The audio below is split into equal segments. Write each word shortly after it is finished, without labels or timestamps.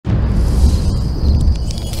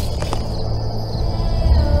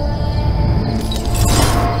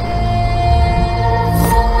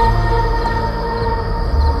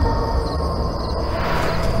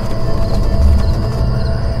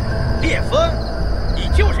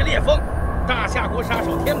就是烈风，大夏国杀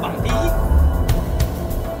手天榜第一。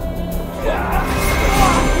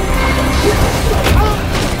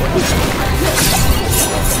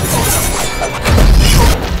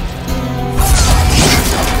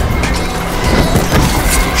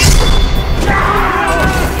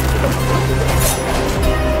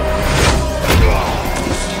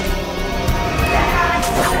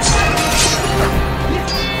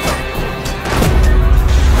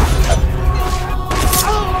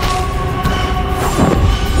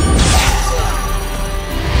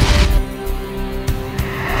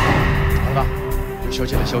 小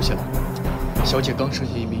姐的消息了，小姐刚剩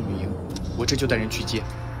下一名女婴，我这就带人去接，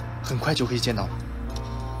很快就可以见到了。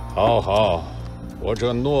好好，我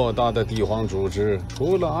这偌大的帝皇组织，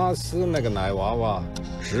除了阿斯那个奶娃娃，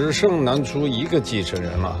只剩难出一个继承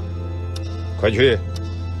人了。快去，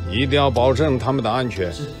一定要保证他们的安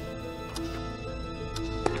全。是。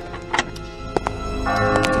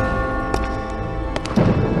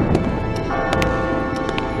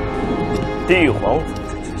帝皇组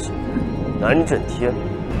织执行人南震天，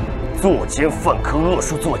作奸犯科，恶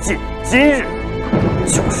术作尽，今日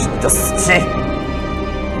就是你的死期！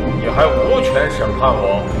你还无权审判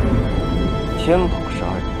我！天宝杀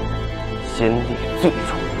人，先列罪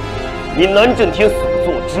状。你南震天所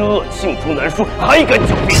作之恶，罄竹难书，还敢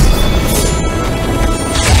狡辩？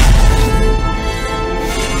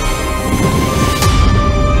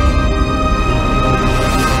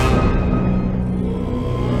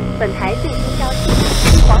本台最新消息：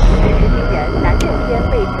帝皇组织执行人南震天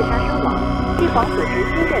被刺杀身亡，帝皇组织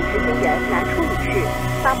新任执行人南出已逝，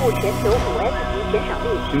发布全球5S级悬赏令，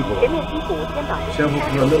全面缉捕天榜第一杀手。先后杀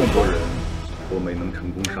了那么多人，都没能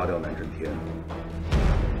成功杀掉南震天，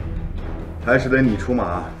还是得你出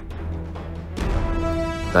马。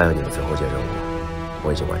答应你的最后一件任务，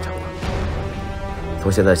我已经完成了。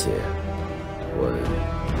从现在起，我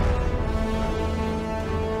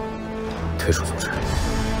退出组织。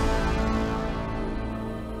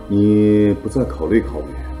 你不再考虑考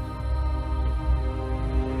虑？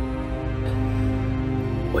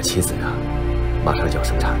我妻子呀，马上就要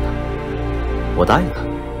生产了，我答应她，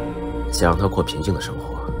想让她过平静的生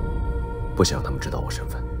活，不想让他们知道我身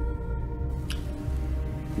份。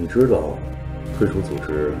你知道退出组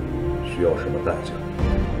织需要什么代价？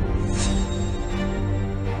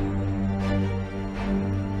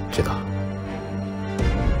知道。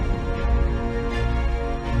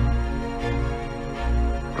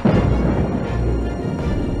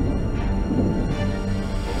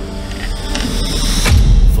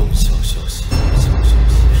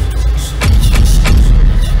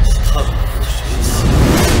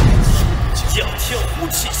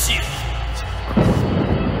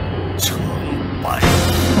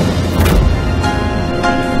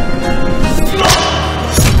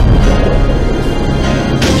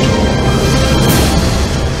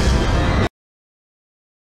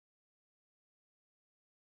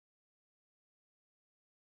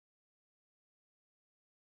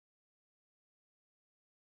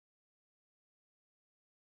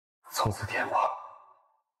 从此天王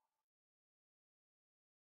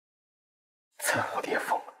惨无裂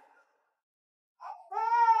缝。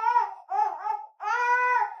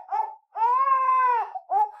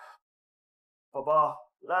宝宝，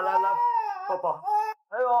来，宝宝，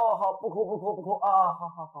哎呦，好，不哭啊，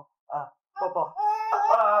好啊，宝宝，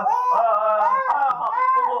好，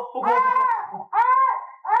不哭。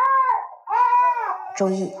周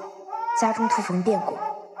易，家中突逢变故，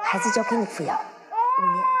孩子交给你抚养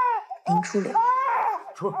，5年。 零出流，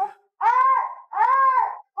不哭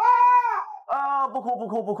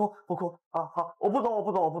啊！好，我不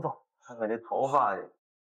懂。看看这头发，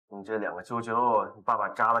你这2个揪揪，你爸爸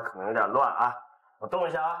扎的可能有点乱啊！我动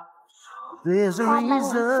一下啊。他们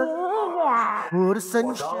是我的我刚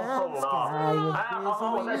送的，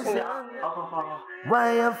好，我再轻点。好。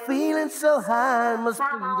 Why I'm feeling so high must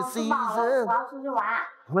be the season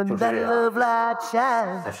when that love light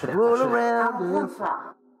shines all around us.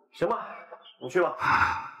 行吧，你去吧。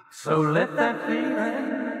So let that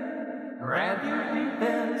feeling grab you deep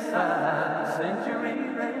inside,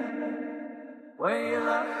 century rain, where you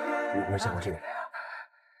love. 你有没有见过这个人啊？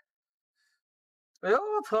哎呦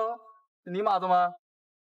我操，你妈的吗？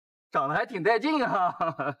长得还挺带劲啊！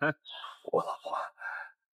我老婆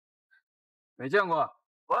没见过。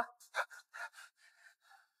我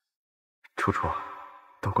楚楚，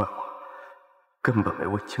都怪我，根本没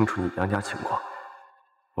问清楚你娘家情况。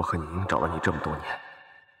 我和你英找了你这么多年，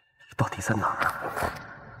你到底在哪儿啊？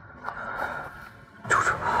楚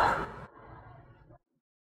楚，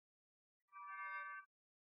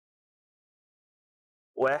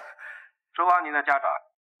喂，收到您的家长，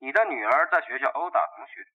你的女儿在学校殴打同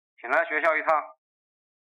学，请来学校一趟。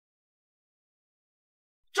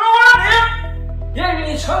周阿明，因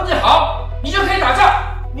为你成绩好，你就可以打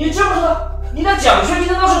架。你知不知道，你的奖学金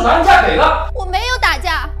都是南家给的？我没有打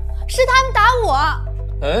架，是他们打我。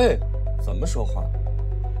哎，怎么说话？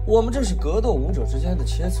我们这是格斗武者之间的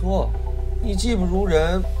切磋，你技不如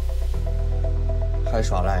人，还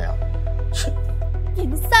耍赖呀？切！你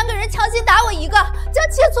们3个人强行打我一个，叫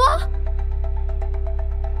切磋？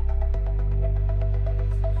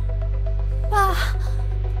爸，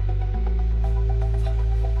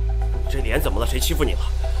你这脸怎么了？谁欺负你了？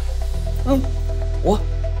我。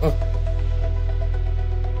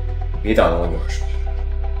别打到我女儿身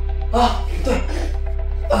上。啊，对。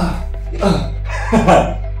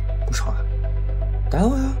不吵啊，打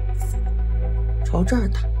我呀，朝这儿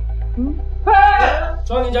打。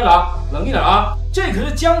庄宁家长，冷静点啊！这可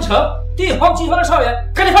是江城帝皇集团的少爷，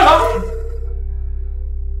赶紧放手！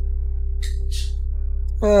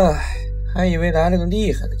哎，还以为来了个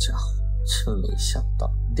厉害的家伙，真没想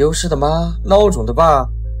到，丢失的妈，孬种的爸，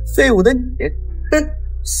废物的你，哼，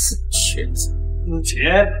死瘸子！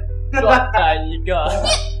钱，乱打一个！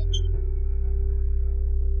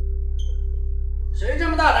谁这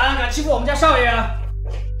么大胆，敢欺负我们家少爷啊？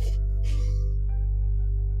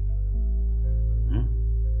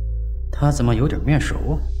他怎么有点面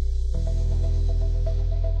熟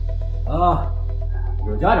啊？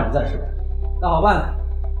有家长在是吧？那好办，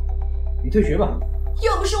你退学吧。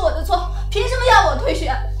又不是我的错，凭什么要我退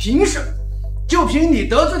学？凭什么？就凭你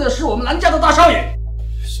得罪的是我们南家的大少爷。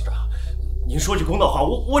校长，您说句公道话，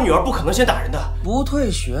我女儿不可能先打人的。不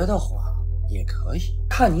退学的话也可以，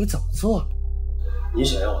看你怎么做。你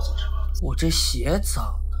想要我做什么？我这鞋脏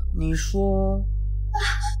了，你说？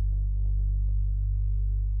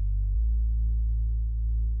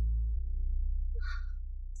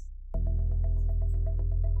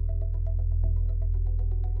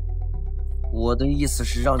我的意思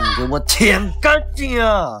是让你给我舔干净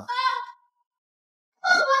啊！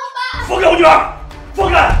放开我女儿！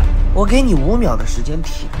放开！我给你5秒的时间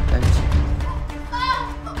舔干净。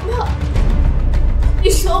不，你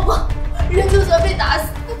说过，人就算被打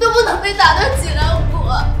死，都不能被打到脊梁骨。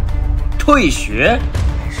退学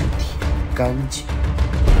还是舔干净？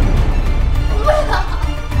不要！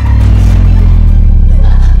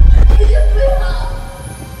你就不要！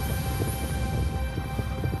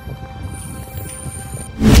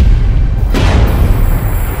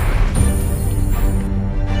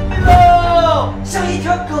像一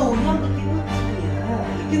条狗一样的给我舔，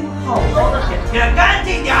给我好好的舔，舔干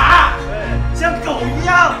净点儿，像狗一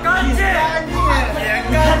样干净，舔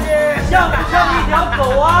干净，像不像一条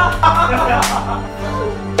狗啊？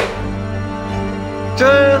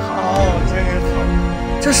真好，真好，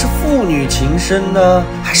这是父女情深呢，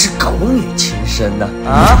还是狗女情深呢？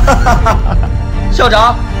啊！校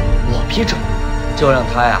长，我批准，就让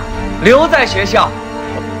他呀留在学校。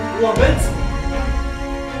我们走。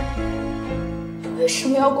为什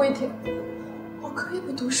么要跪舔？我可以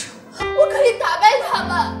不读书，我可以打败他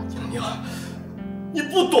们。娘，你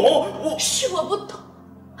不懂，是我不懂，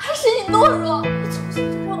还是你懦弱？你从小就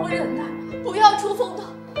让我忍耐，不要出风头，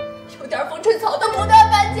有点风吹草动不断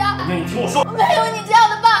搬家。那你听我说，没有你这样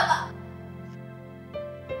的爸爸。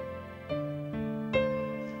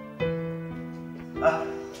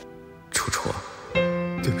楚楚，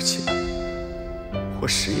对不起，我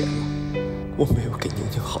食言了，我没有给宁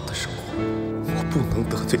宁好的生活。我不能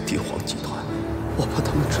得罪帝皇集团，我怕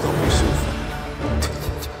他们知道我身份，对宁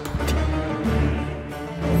宁不利。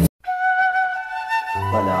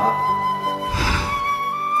慢点啊！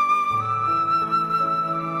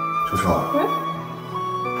楚楚，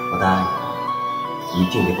我答应你，一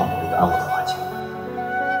定得保证一个安稳的环境，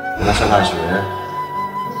等他上大学，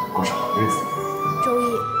过上好日子。周一，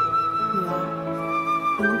女儿，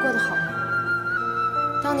你们过得好吗？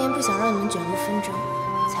当年不想让你们卷入纷争，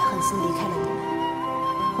才狠心离开了你们。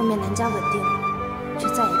后面南家稳定了，却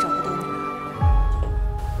再也找不到你们。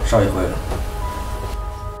少爷回来了。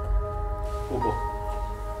姑姑，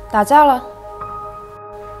打架了，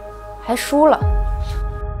还输了。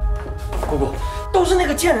姑姑，都是那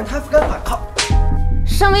个贱人，他敢反抗。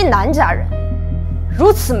身为南家人，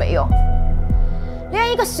如此没用，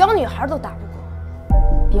连一个小女孩都打不过。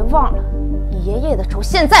别忘了，你爷爷的仇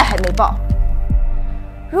现在还没报。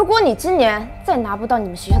如果你今年再拿不到你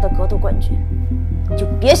们学校的格斗冠军，你就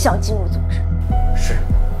别想进入组织。是，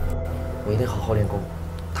我一定好好练功，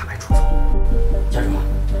打败楚风。家主，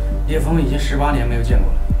烈风已经18年没有见过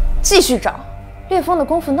了。继续找，烈风的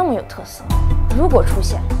功夫那么有特色，如果出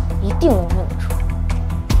现，一定能认得出。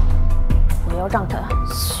我要让他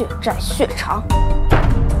血债血偿。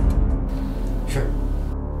是。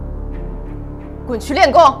滚去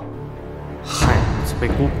练功！害儿子被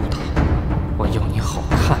姑姑打，我要你好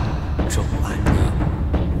看这碗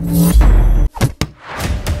泥。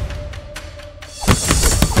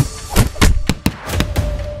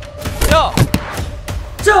哟，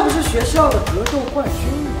这不是学校的格斗冠军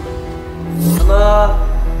吗？怎么，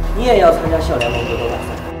你也要参加校联盟格斗大赛？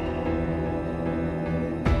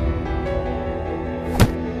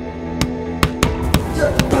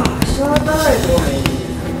这大沙袋多没意思，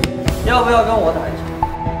要不要跟我打一场？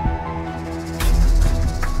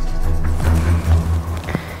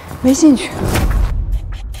没兴趣。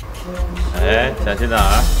哎，想去哪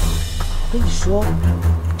儿？我跟你说，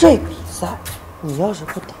这比赛你要是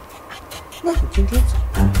不打，那你今天走。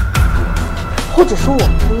或者说，我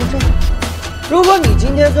们不如这样：如果你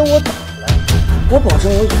今天跟我打来，我保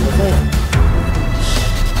证我以后再也不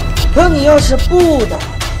打。可你要是不打的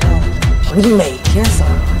话，你每天撒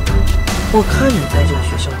谎，我看你在这个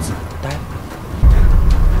学校怎么待。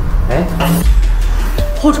哎，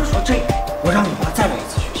或者说这样，我让你爸再来一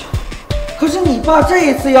次学校。可是你爸这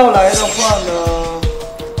一次要来的话呢，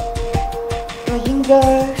那应该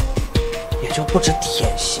也就不止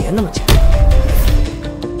舔鞋那么简单。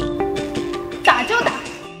打就打。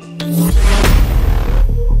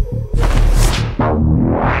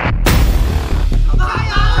怎么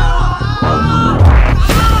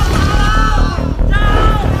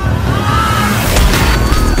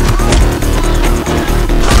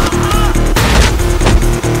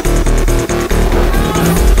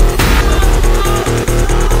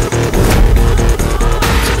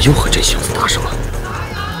又和这小子打上了？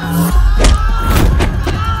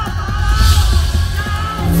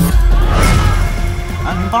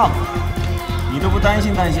安宁爸爸，你都不担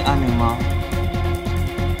心安宁吗？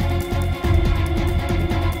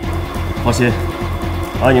放心，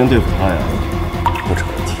安宁对付他呀，不成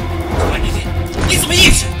问题。你怎么意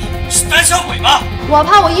思？是胆小鬼吗？我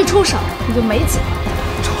怕我一出手你就没辙。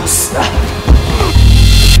找死！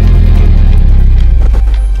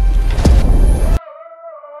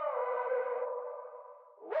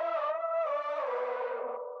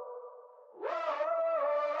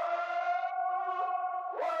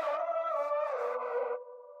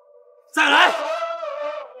再来！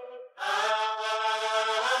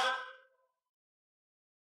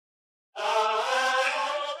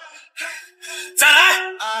再来！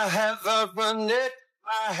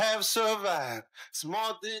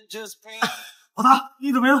老大，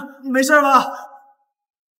你怎么样？你没事吧？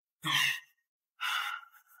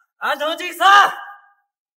安藤敬三，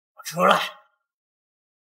我出来。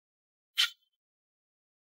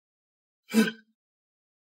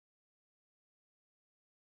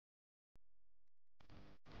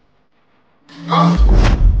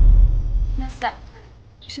那啥，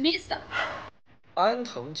什么意思啊？安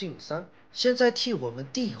藤敬三现在替我们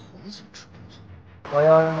帝皇组织工作，我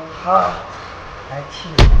要让他来替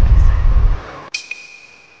我比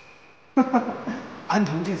赛。安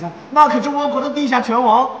藤敬三，那可是我国的地下拳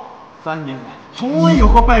王，3年来从未有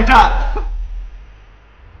过败战。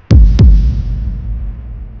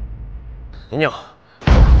宁宁，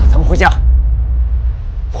咱们回家。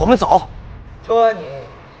我们走。说你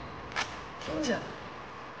听见了？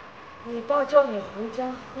你爸叫你回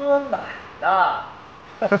家喝奶的。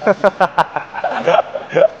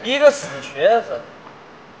一个死瘸子，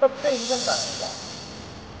他配一个奶娃，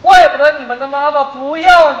怪不得你们的妈妈不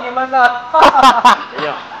要你们呢。宁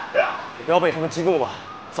宁，你不要被他们激怒了。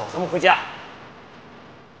走，咱们回家。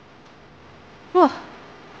不，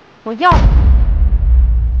我要。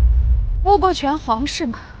误过拳皇是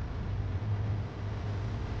吗？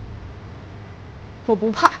我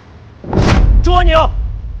不怕。捉你！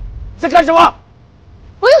在干什么？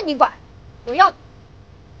不用你管，我要你。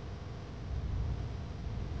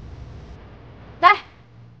来，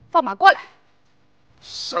放马过来。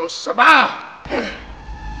手什么？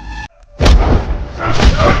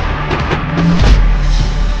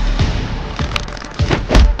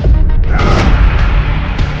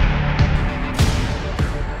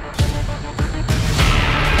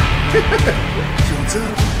就这，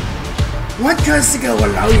完全是给我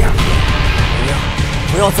老痒。宁宁，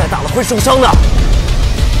不要再打了，会受伤的。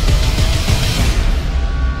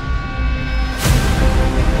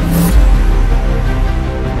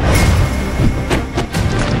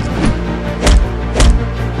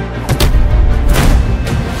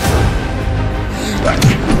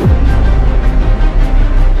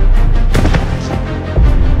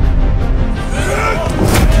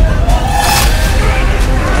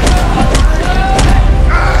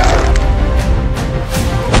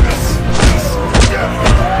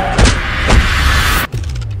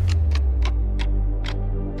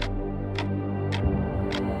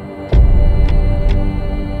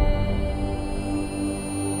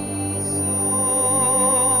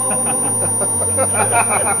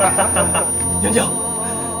娘娘，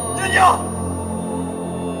娘娘！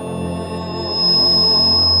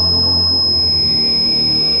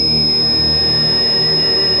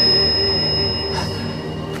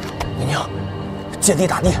娘娘，见地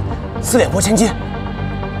打逆，4脸坡前进。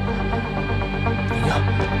娘娘，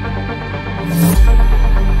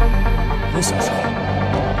你小时候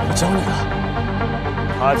我教你的，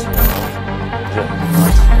他叫忍他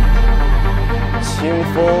听，清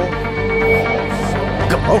风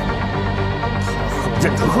梗，他喝忍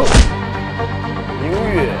他喝，明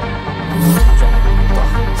月照大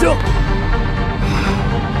江。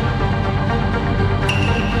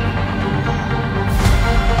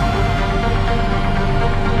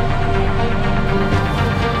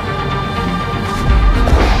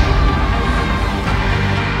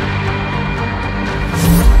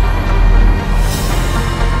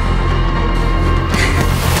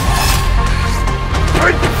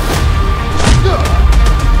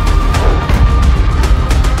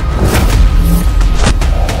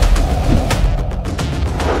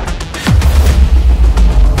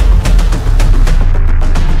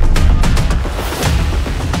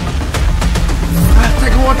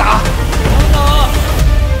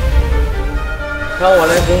让我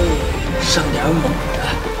来给你上点猛的。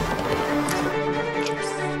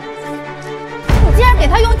你竟然给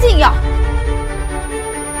他用禁药！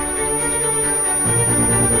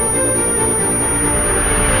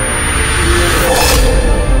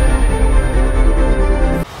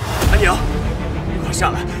安宁，你快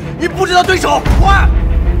下来！你不知道对手，快！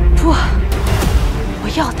不，我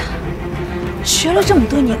要他。学了这么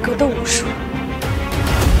多年格斗武术，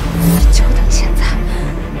就等现在。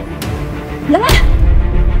来！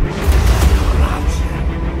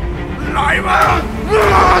来吧！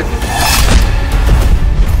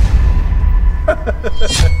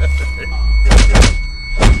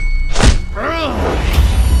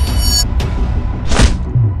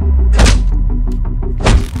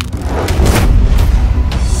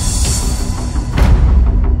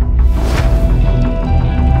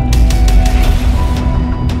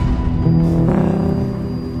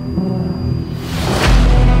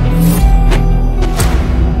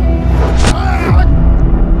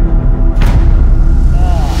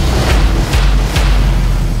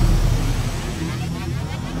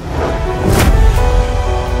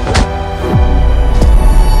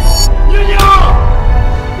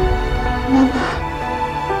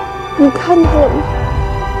你看到了吗？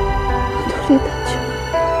我努力打球，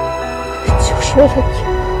就是为了你。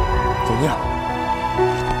娘娘，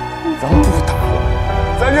咱不打了，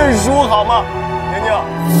咱认输好吗？娘娘，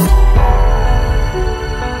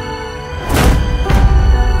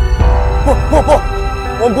不，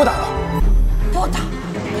我们不打了。不打？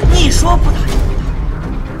你说不打就不打，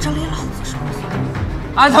这里老子说了算。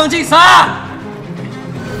安藤敬三！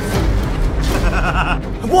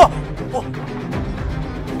不。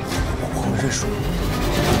我认输，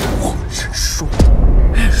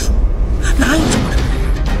认输，哪有这么认？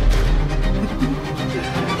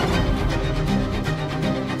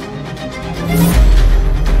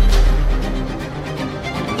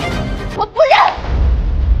我不认。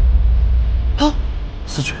啊，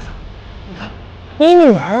死瘸子，你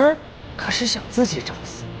女儿可是想自己找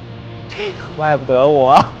死，这个怪不得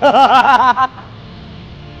我。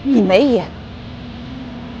你没演，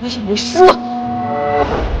我也没说。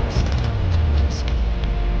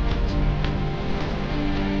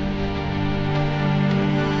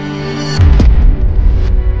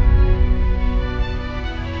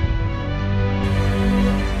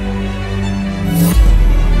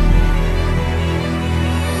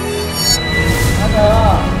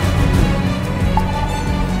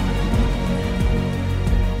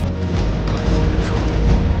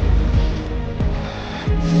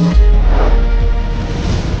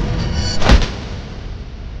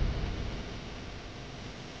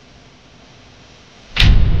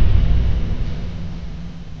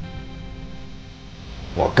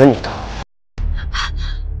我跟你打。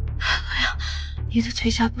你的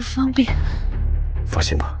腿下不方便。放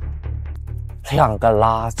心吧。两个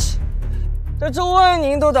垃圾，这周安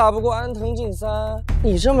宁都打不过安藤敬三，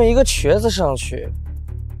你这么一个瘸子上去，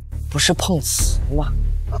不是碰瓷吗？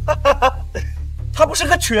他不是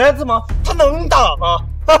个瘸子吗？他能打吗？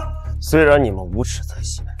虽然你们无耻在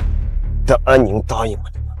先，但安宁答应了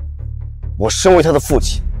你们，我身为他的父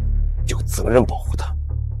亲，有责任保护他。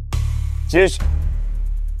接下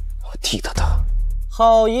我替他打。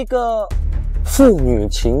好一个父女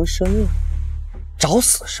情深啊！找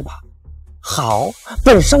死是吧？好，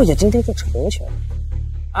本少爷今天就成全了。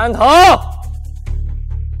安藤，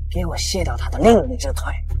给我卸掉他的另一只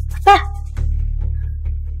腿。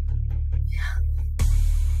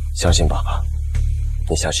相信爸爸，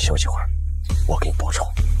你下去休息会儿，我给你补充。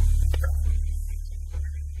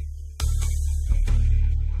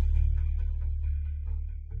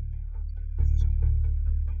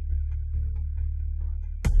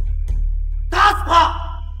打死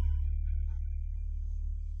他！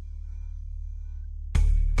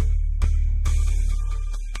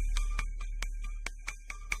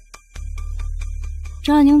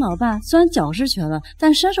张安宁老爸虽然脚是瘸了，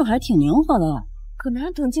但身手还挺灵活的。可那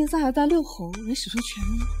安藤敬三还在遛猴，没使出全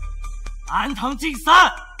力。安藤敬三，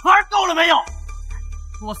玩够了没有？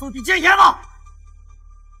我送你戒严了！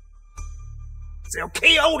只要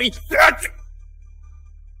KO 你下去。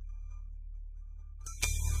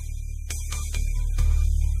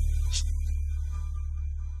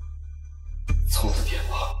从此巅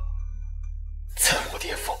峰，再无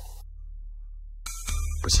巅峰。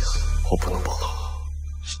不行，我不能暴露。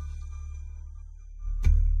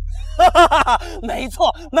哈哈哈！没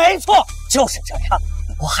错，没错，就是这样。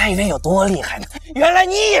我还以为有多厉害呢，原来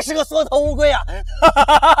你也是个缩头乌龟啊！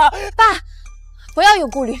爸，不要有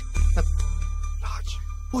顾虑。垃圾！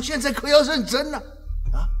我现在可要认真了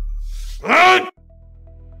啊！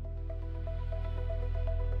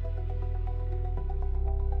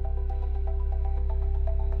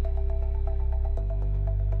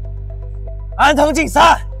安藤敬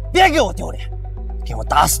三，别给我丢脸，给我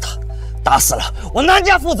打死他！打死了，我南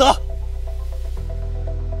家负责。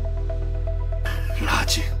垃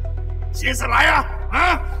圾，接着来呀！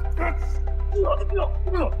啊！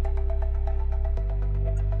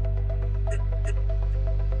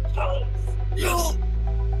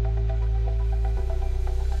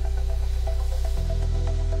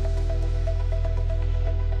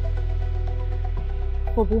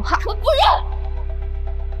我不怕，我不认。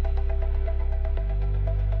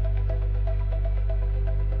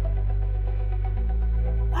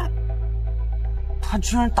他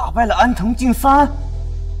居然打败了安藤敬三！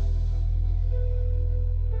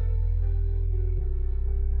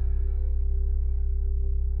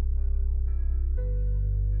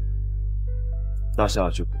那下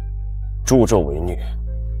去，助纣为虐，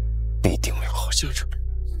必定没有好下场。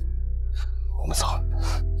我们走。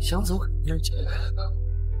想走肯定是简单的，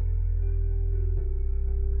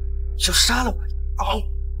就杀了我！哦，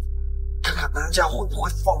看看南家会不会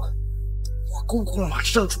放了我公公马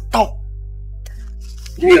上出刀！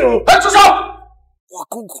哎，住手！我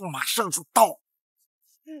公公马上出刀！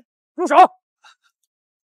住手！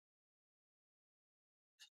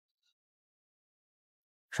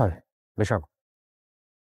少爷，没事吧？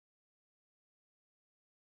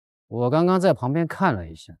我刚刚在旁边看了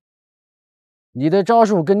一下，你的招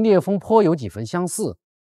数跟聂风颇有几分相似，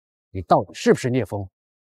你到底是不是聂风？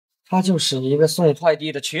他就是一个送快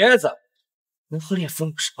递的瘸子，能和聂风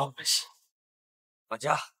有什么关系？管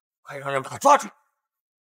家，快让人把他抓住！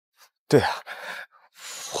对啊，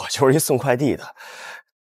我就是一送快递的。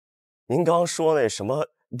您刚说那什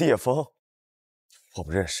么聂风，我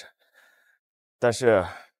不认识，但是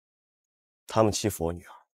他们欺负我女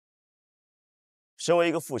儿，身为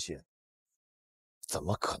一个父亲，怎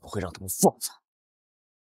么可能会让他们放纵？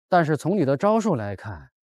但是从你的招数来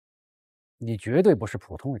看，你绝对不是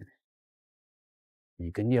普通人。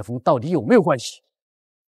你跟聂风到底有没有关系？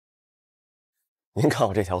您看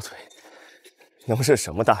我这条腿，能是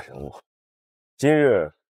什么大人物？今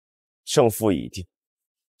日胜负已定，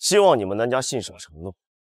希望你们南家信守承诺，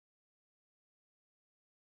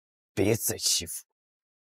别再欺负我。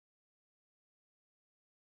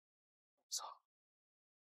走，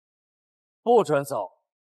不准走！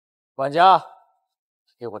管家，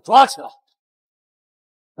给我抓起来！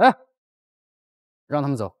哎，让他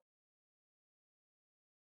们走。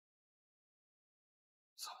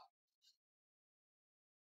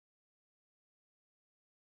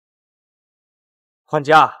管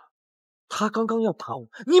家，他刚刚要打我，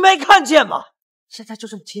你没看见吗？现在就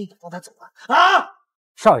这么轻易的放他走了啊！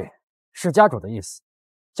少爷，是家主的意思，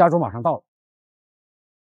家主马上到了。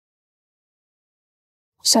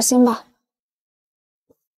小心吧。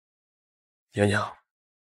娘娘，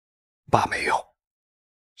爸没有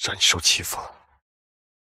让你受欺负了。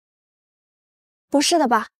不是的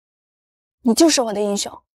吧？你就是我的英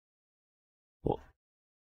雄。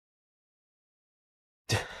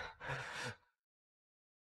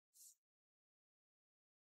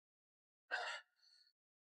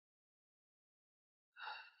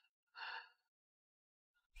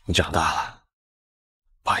你长大了，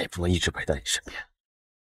爸也不能一直陪在你身边。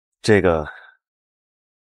这个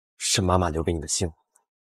是妈妈留给你的信物，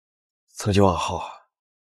从今往后，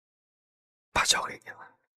爸交给你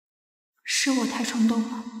了。是我太冲动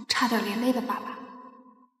了，差点连累了爸爸。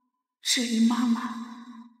至于妈妈，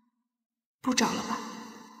不找了吧。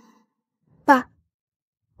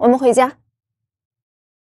我们回家。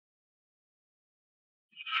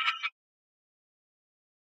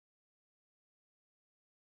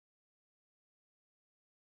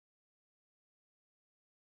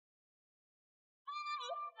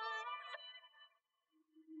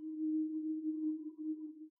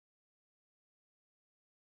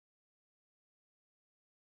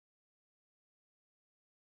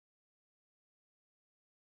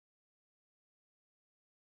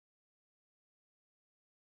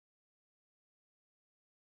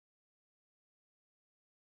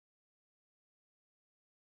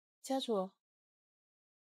家主，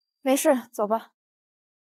没事，走吧。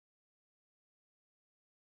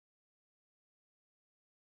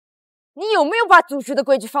你有没有把组织的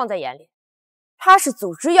规矩放在眼里？他是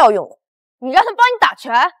组织要用的，你让他帮你打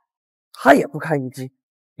拳，他也不堪一击，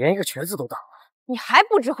连一个瘸子都打了。你还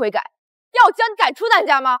不知悔改，要将你赶出南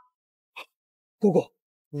家吗？姑姑，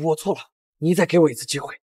我错了，你再给我一次机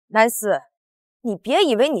会。南思，你别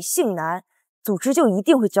以为你姓南，组织就一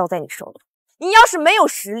定会交在你手里。你要是没有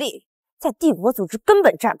实力，在帝国组织根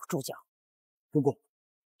本站不住脚。姑姑，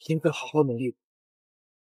一定会好好努力。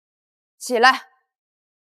起来，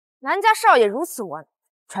南家少爷如此窝囊，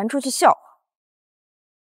传出去笑话。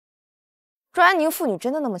周安宁父女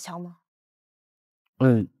真的那么强吗？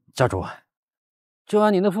家主，周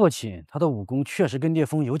安宁的父亲，他的武功确实跟聂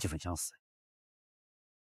风有几分相似。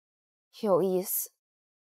有意思，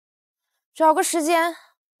找个时间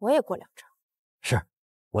我也过两招。是，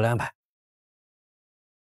我来安排。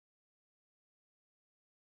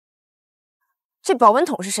这保温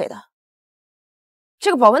桶是谁的？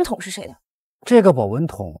这个保温桶是谁的？这个保温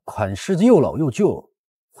桶款式又老又旧，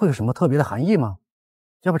会有什么特别的含义吗？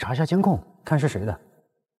要不查一下监控，看是谁的？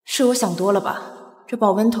是我想多了吧？这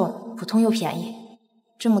保温桶普通又便宜，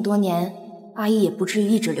这么多年，阿姨也不至于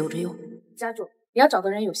一直留着用。家主，你要找的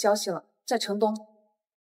人有消息了，在城东。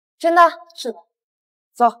真的？是的。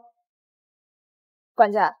走，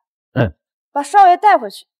管家。把少爷带回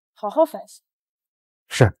去，好好反省。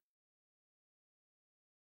是。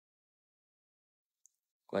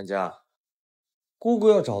管家，姑姑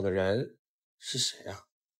要找的人是谁啊？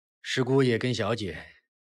是姑爷跟小姐，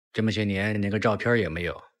这么些年连个照片也没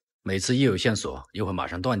有，每次一有线索又会马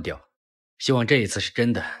上断掉。希望这一次是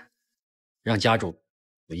真的，让家主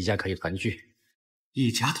一家可以团聚。一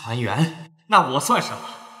家团圆？那我算什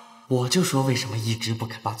么？我就说为什么一直不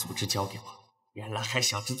肯把组织交给我，原来还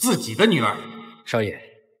想着自己的女儿。少爷，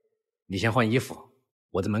你先换衣服，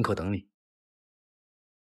我在门口等你。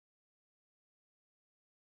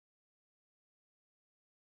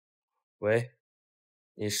喂，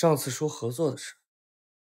你上次说合作的事，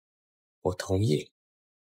我同意。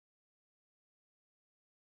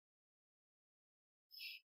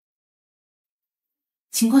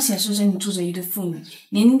情况显示，这里住着一对父女，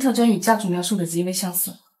年龄特征与家主描述的极为相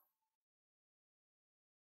似。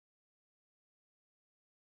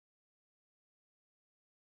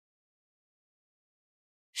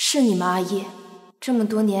是你吗，阿姨？这么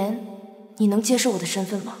多年，你能接受我的身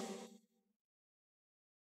份吗？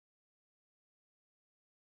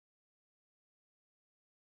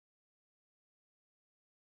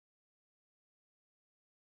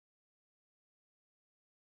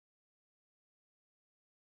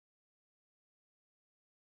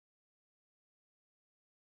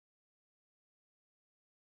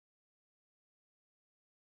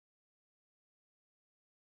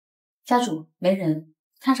家主没人，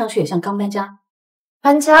看上去也像刚搬家。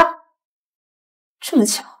搬家？这么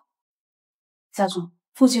巧？家主，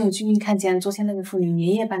附近有居民看见昨天那个妇女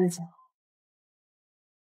连夜搬的家。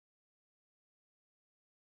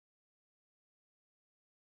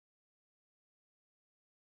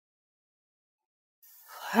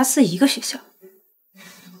和阿四一个学校。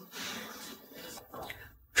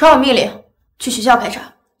传我命令，去学校排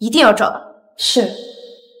查，一定要找到。是。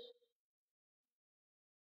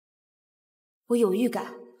我有预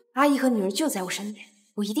感，阿姨和女儿就在我身边，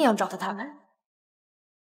我一定要找到他们。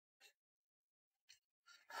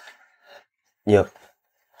宁，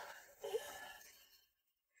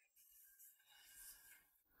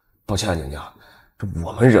抱歉啊，宁宁，这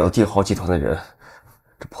我们惹了帝豪集团的人，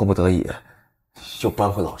这迫不得已又搬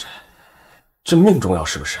回老宅，这命重要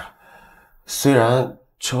是不是？虽然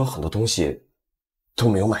这有很多东西都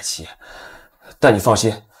没有买齐，但你放心，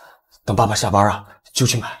等爸爸下班啊就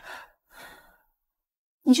去买。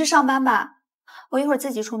你去上班吧，我一会儿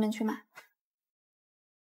自己出门去买。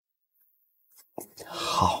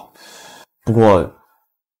好，不过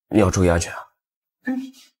你要注意安全啊。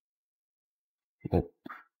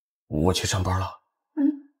我去上班了。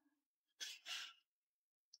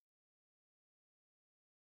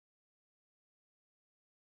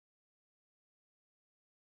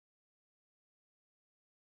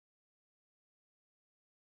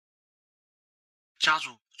家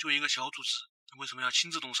主就一个小组织，为什么要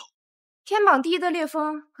亲自动手？天榜第一的烈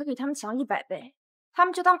风可比他们强100倍，他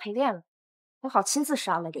们就当陪练了，我好亲自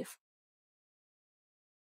杀了烈风。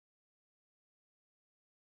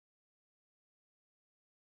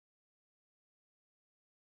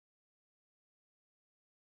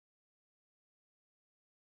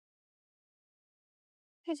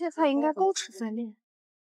这些菜应该多吃再练。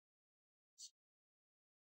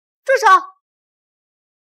住手！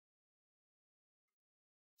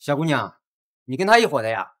小姑娘，你跟他一伙的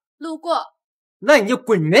呀？路过。那你就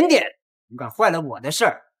滚远点！你敢坏了我的事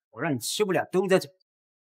儿，我让你吃不了兜着走。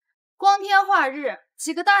光天化日，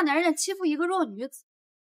几个大男人欺负一个弱女子，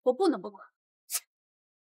我不能不管。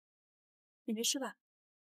你没事吧？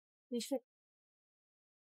没事。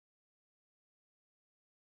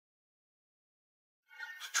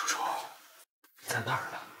楚楚，在哪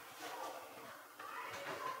儿呢？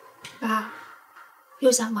爸，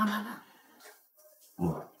又想妈妈了。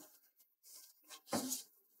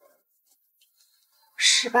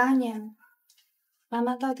18年了，妈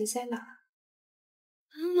妈到底在哪儿？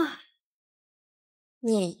妈妈，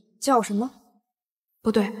你叫什么？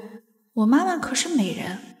不对，我妈妈可是美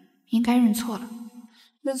人，应该认错了。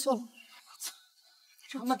认错了。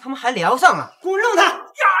他们还聊上了，滚弄他！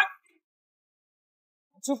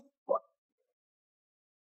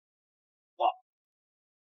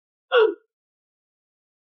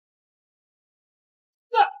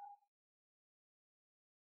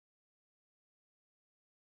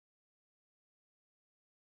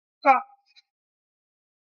呀！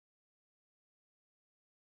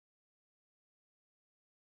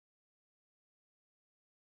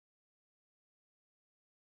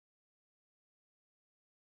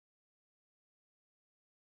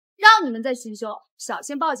让你们再行凶，小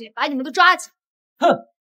心报警，把你们都抓起来！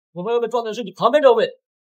哼，我朋友们撞的是你旁边这位。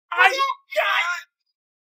哎呀！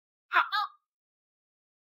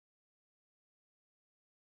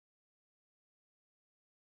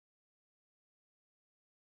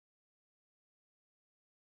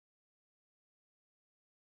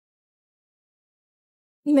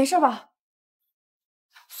你没事吧？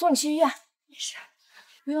送你去医院。没事，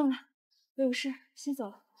不用了，我有事，先走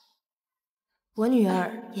了。我女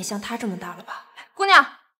儿也像她这么大了吧？姑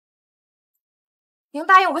娘，你能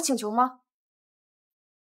答应我个请求吗？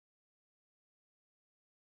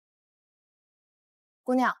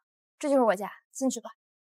姑娘，这就是我家，进去吧。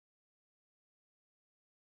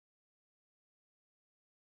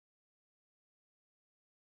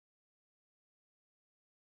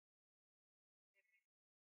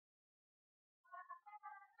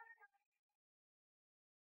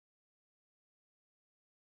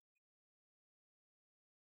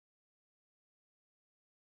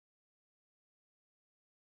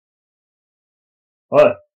哎，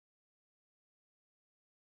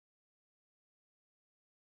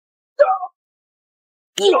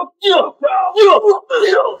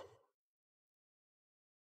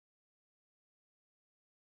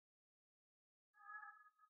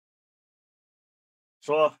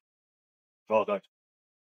说我干什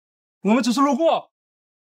么？我们只是路过。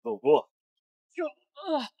路过？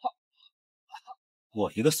我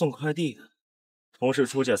一个送快递的，同时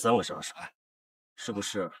出现3个杀手，是不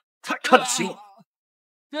是太看得起我？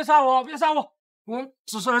别杀我！别杀我！我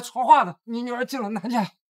只是来传话的。你女儿进了南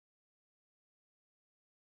家。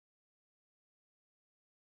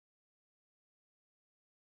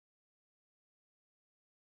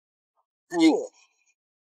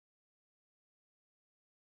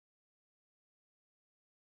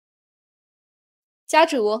家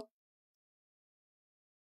主，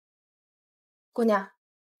姑娘，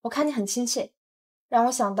我看你很亲切，让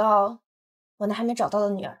我想到我那还没找到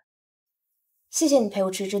的女儿。谢谢你陪我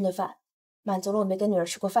吃这顿饭，满足了我没跟女儿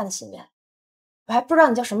吃过饭的心愿。我还不知道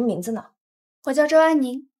你叫什么名字呢。我叫周安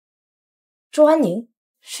宁。周安宁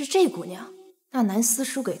是这姑娘，那男私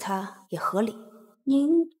输给她也合理。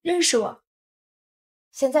您认识我？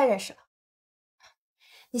现在认识了。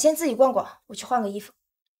你先自己逛逛，我去换个衣服。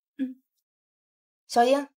嗯。小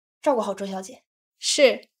英，照顾好周小姐。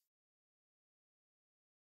是。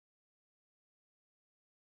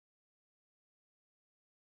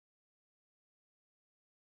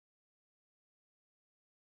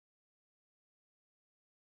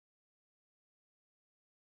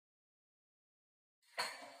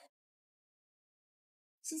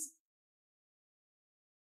谢谢。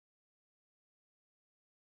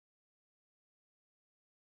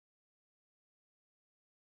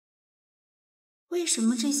为什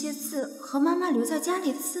么这些字和妈妈留在家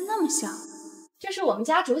里的字那么像？这是我们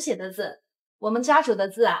家主写的字，我们家主的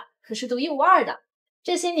字啊，可是独一无二的。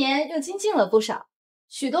这些年又精进了不少，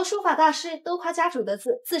许多书法大师都夸家主的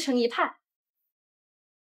字自成一派。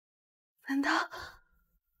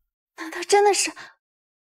难道真的是？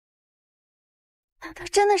难道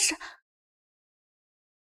真的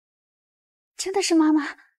是妈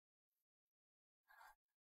妈？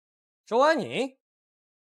周安宁，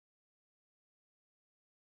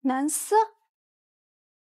南思，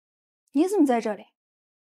你怎么在这里？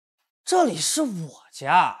这里是我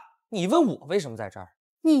家，你问我为什么在这儿？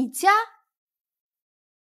你家？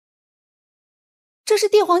这是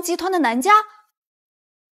帝皇集团的南家。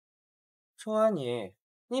周安宁，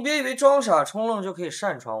你别以为装傻充愣就可以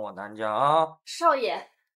擅闯我南家啊！少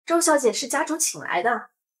爷，周小姐是家主请来的。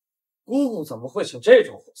姑姑怎么会请这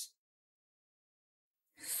种货色？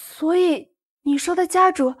所以你说的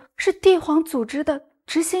家主是帝皇组织的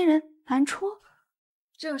执行人南初？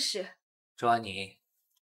正是。周安宁，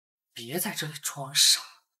别在这里装傻，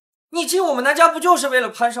你进我们南家不就是为了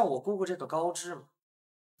攀上我姑姑这个高枝吗？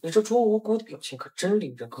你这装无辜的表情可真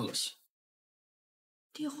令人恶心。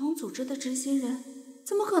帝皇组织的执行人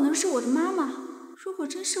怎么可能是我的妈妈？如果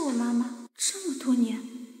真是我妈妈，这么多年，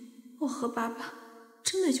我和爸爸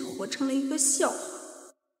真的就活成了一个笑话。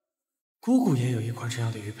姑姑也有一块这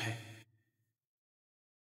样的玉佩。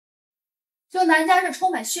就南家这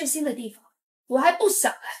充满血腥的地方，我还不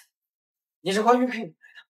想来。你这块玉佩哪来的？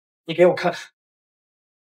你给我看看。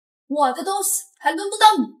我的东西还轮不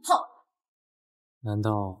到你碰。难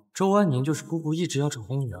道周安宁就是姑姑一直要找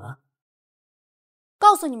回女儿？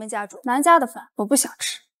告诉你们家主，南家的饭我不想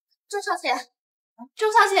吃。周小姐，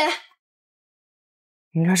周小姐，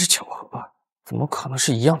应该是巧合吧？怎么可能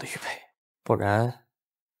是一样的玉佩？不然，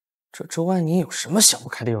这周安宁有什么想不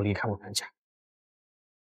开的要离开我南家？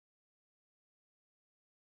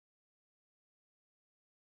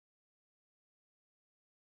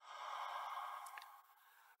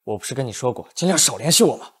我不是跟你说过，尽量少联系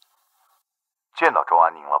我吗？见到周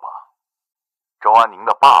安宁了吧？周安宁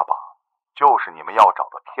的爸爸就是你们要找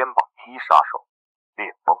的天榜第一杀手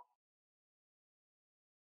烈风。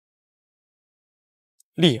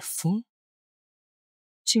烈风？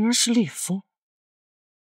竟然是烈风！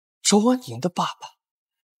周安宁的爸爸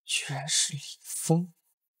居然是烈风！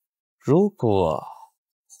如果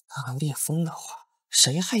按烈风的话，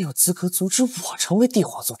谁还有资格阻止我成为帝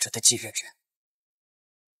皇组织的继任人？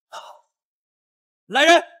来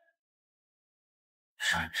人！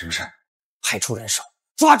什么事？派出人手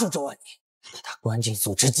抓住周安宁，把他关进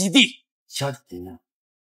组织基地。小姐，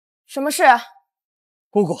什么事？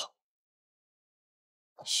姑姑，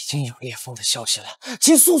已经有烈风的消息了，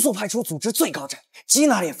请速速派出组织最高战，缉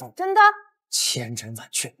拿烈风。真的？千真万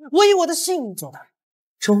确，我以我的性命做担。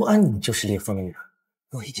周安宁就是烈风的女儿，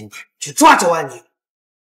我已经派人去抓周安宁。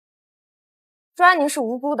周安宁是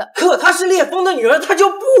无辜的，可她是烈风的女儿，她就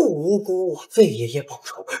不无辜啊！为爷爷报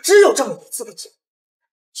仇，只有这么一次的机会，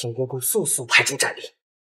请姑姑速速派出战力。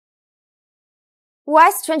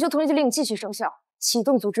5S 全球通缉令继续生效，启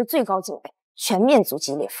动组织最高警备，全面阻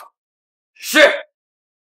击烈风。是。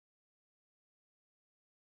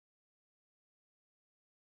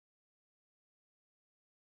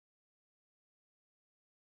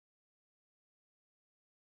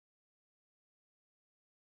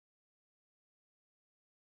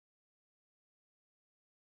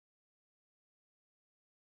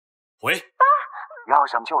喂，要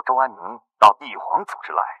想救周安宁，到帝皇组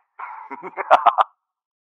织来。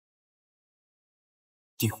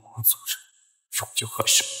帝皇组织终究还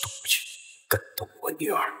是不动不去，敢动我女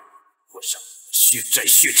儿，我让血债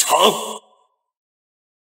血偿。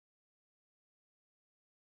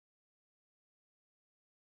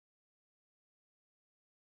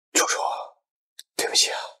叔叔，对不起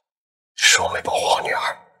啊，是我没保护好女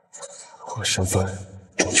儿，我的身份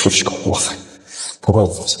终究是个祸害。不管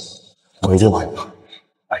我做什么，我一定把你妈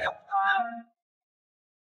爱上。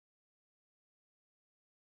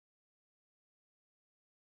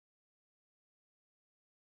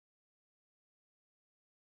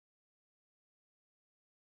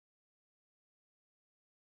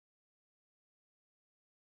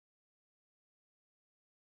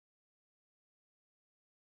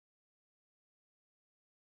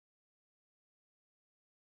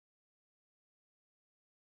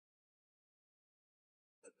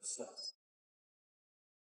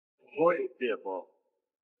喂，烈风，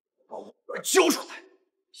把我女儿交出来！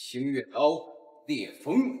星月刀烈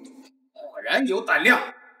风果然有胆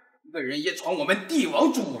量，一个人也闯我们帝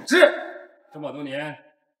王组织。这么多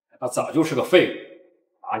年，他早就是个废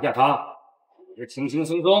物，拿下他也是轻轻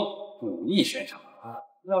松松、主义悬赏啊！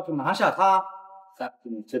要是拿下他，咱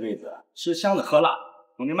们这辈子吃香的喝辣，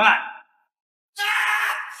兄弟们！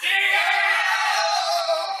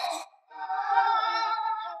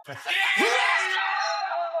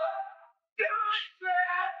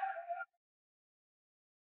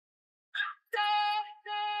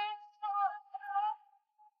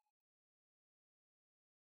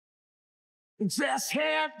 Just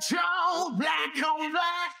head tone, black on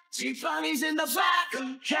black. Tiffany's in the back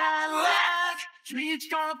of Cadillac. Streets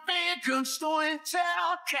gonna think of story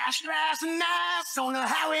tell. Cash fast and nice on the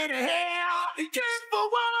highway to hell. Just for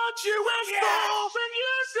what you wish for when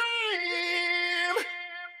you dream.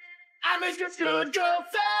 I'm just good girl,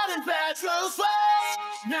 fat and fat, so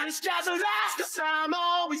sway. Now it's just a last, 'cause I'm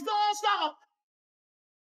always lost off.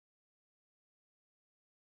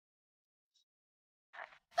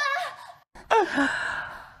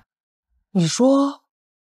 你说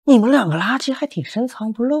你们两个垃圾还挺深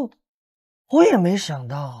藏不露的，我也没想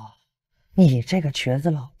到你这个瘸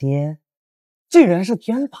子老爹竟然是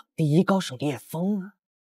天榜第一高手烈风啊！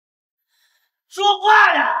说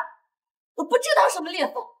话呀！我不知道什么烈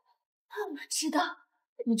风，我知道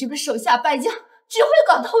你这个手下败将只会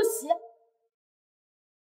搞偷袭。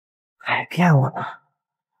还骗我呢！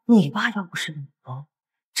你爸要不是你哦，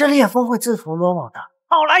这烈风会制服罗某的，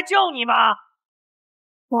跑来救你吗？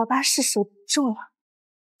我爸是谁不重要，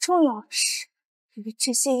重要的是你们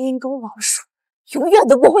这些阴沟老鼠永远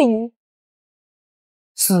都不会赢。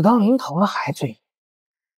死到临头了还嘴硬，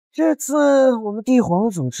这次我们帝皇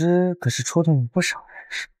组织可是出动了不少人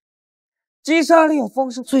手，击杀烈风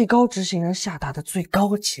是最高执行人下达的最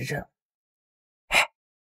高级任务。哎，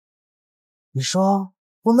你说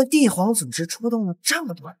我们帝皇组织出动了这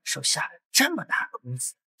么多人手下了这么大的公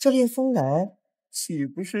司，这烈风来岂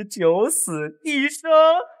不是九死一生？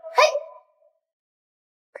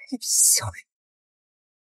嘿，小人！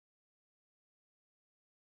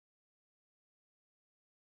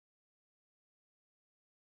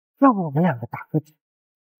要不我们两个打个赌，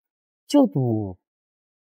就赌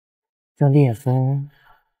这烈风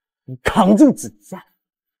能扛住子弹，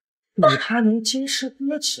赌他能金翅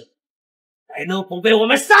歌齿，还能不被我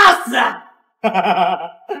们杀死？哈哈哈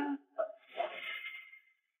哈！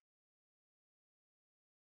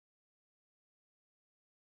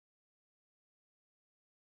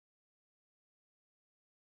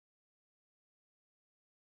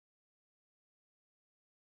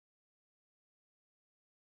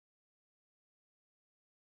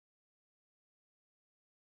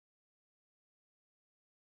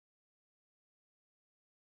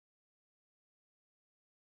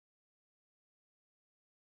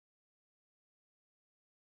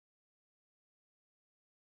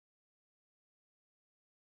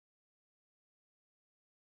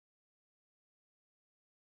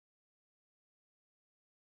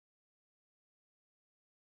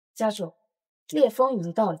家主，烈风已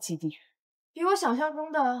经到了基地，比我想象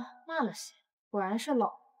中的慢了些，果然是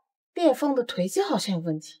老。烈风的腿脚好像有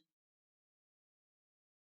问题。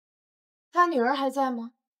他女儿还在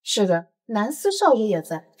吗？是的，南司少爷也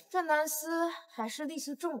在。这南司还是戾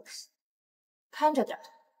气重的些，看着点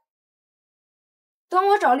他。等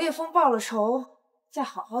我找烈风报了仇，再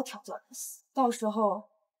好好挑唆南司，到时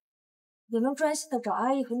候也能专心的找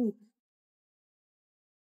阿姨和你。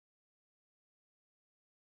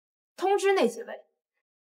通知那几位，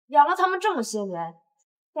养了他们这么些年，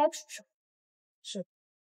该出手。是。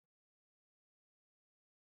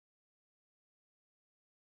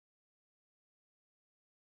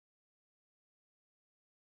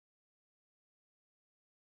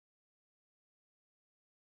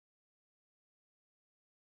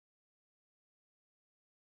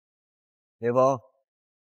烈风，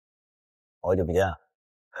好久不见。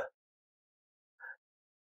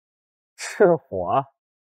是我。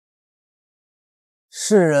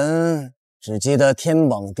世人只记得天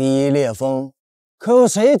榜第一烈风，可有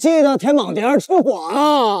谁记得天榜第二赤火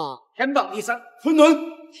啊？天榜第三昆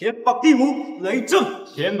仑，天榜第五雷震，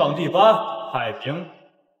天榜第八海平。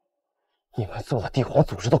你们做了帝皇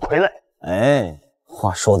组织的傀儡。哎，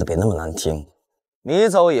话说的别那么难听。你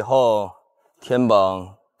走以后，天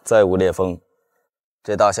榜再无烈风，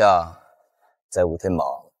这大夏再无天榜。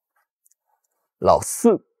老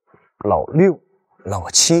四、老六、老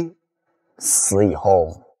七死以后，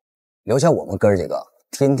留下我们哥几个，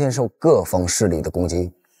天天受各方势力的攻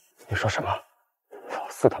击。你说什么？老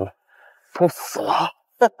四他们都死了？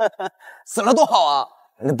死了多好啊！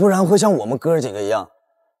不然会像我们哥几个一样，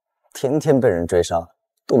天天被人追杀，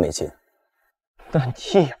多没劲。但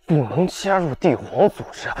你也不能加入帝皇组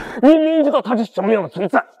织啊！你明明知道他是什么样的存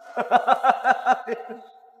在。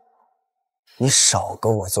你少给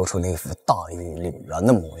我做出那副大义凛然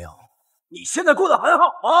的模样。你现在过得很好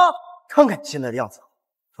吗？看看你现在的样子，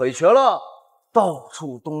腿瘸了，到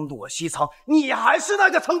处东躲西藏，你还是那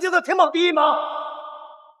个曾经的天榜第一吗？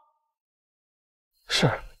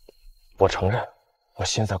是，我承认，我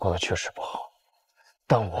现在过得确实不好，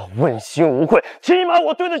但我问心无愧，起码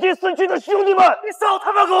我对得起死去的兄弟们。你少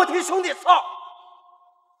他妈给我提兄弟操！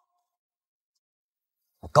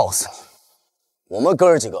我告诉你，我们哥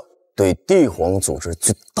儿几个对帝皇组织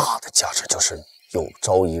最大的价值就是有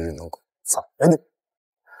朝一日能够宰了你。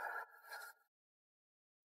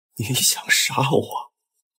你想杀我，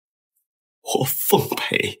我奉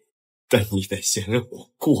陪，但你得先让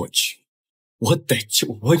我过去，我得救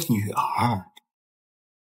我女儿。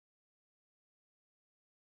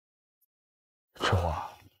周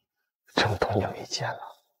啊，这么多年没见了，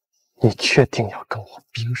你确定要跟我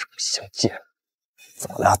兵戎相见？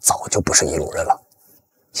咱俩早就不是一路人了，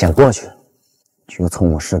想过去就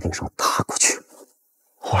从我尸体上踏过去。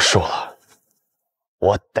我说了，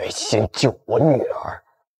我得先救我女儿。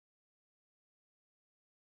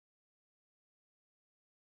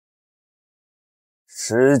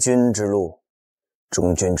识君之路，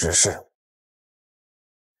忠君之事。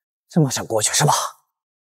这么想过去是吧？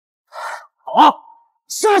好，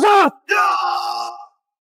杀他！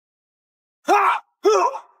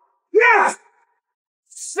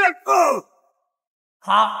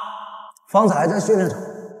他方才在训练场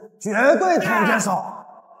绝对掏剑手，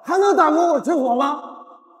还能打过我之火吗？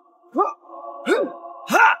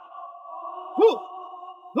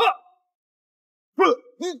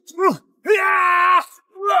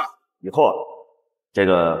以后啊，这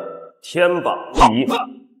个天榜第一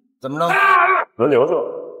怎么着？轮流是吧？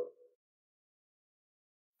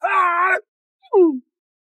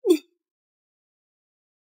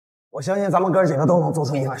我相信咱们哥几个都能做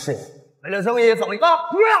出一番事业。为了正义，走一个！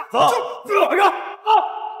走一个！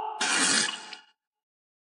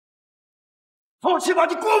好气把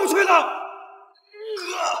你过不去了！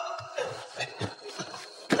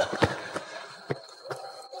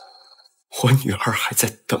我女儿还在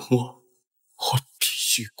等我，我必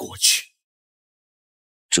须过去。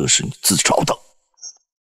这是你自找的。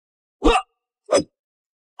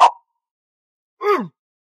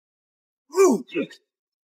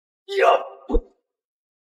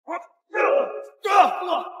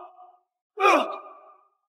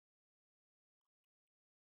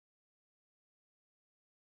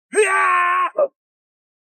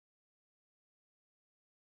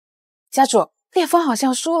家主，烈风好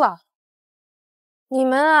像输了。你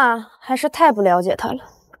们啊，还是太不了解他了，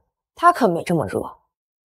他可没这么弱。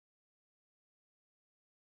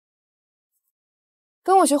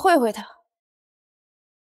跟我去会会他。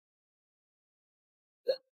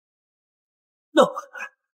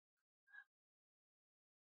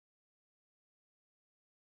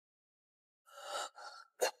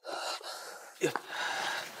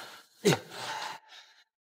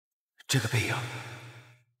这个背影，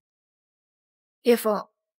烈风，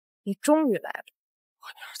你终于来了。我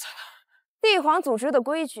女儿在哪儿？帝皇组织的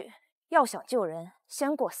规矩，要想救人，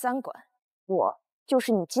先过3关。我就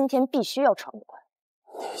是你今天必须要闯的关。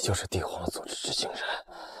你就是帝皇组织执行人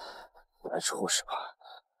南初是吧？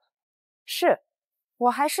是，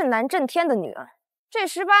我还是南震天的女儿。这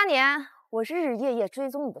18年，我日日夜夜追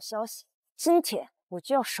踪你的消息，今天我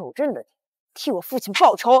就要手刃了你，替我父亲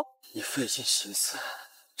报仇。你费尽心思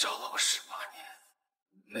找了我18年，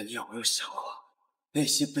那你有没有想过，那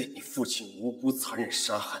些被你父亲无辜残忍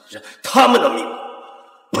杀害的人，他们的命，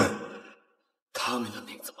他们的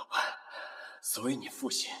命怎么办？所以你父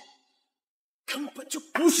亲根本就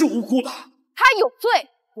不是无辜的。他有罪，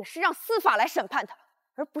也是让司法来审判他，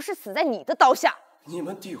而不是死在你的刀下。你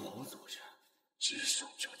们帝皇组织只手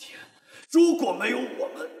遮天，如果没有我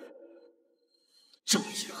们，正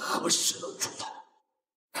义何时能出头？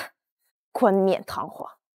冠冕堂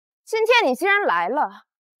皇，今天你既然来了，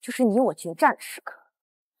就是你我决战的时刻。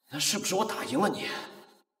那是不是我打赢了你，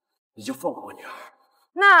你就放过我女儿？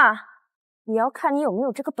那也要看你有没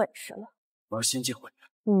有这个本事了。我要先见我女儿。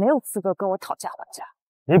你没有资格跟我讨价还价。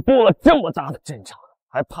你布了这么大的阵仗，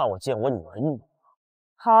还怕我见我女儿一面？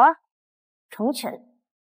好啊，成全。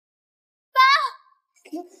爸，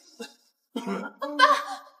别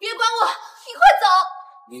管我，你快走！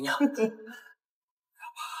娘娘，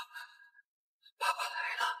爸爸来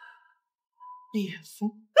了。烈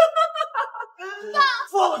风，爸，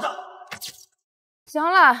放着。行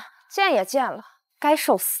了，见也见了，该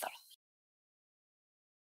受死了。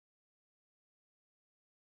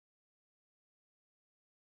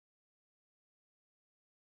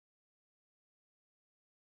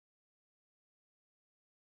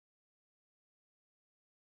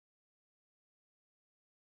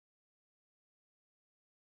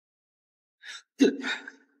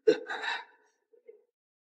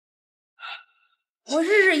我日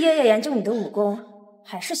日夜夜研究你的武功，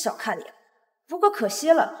还是小看你了。不过可惜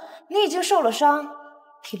了，你已经受了伤，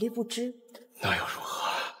体力不支。那又如何？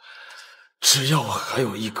只要我还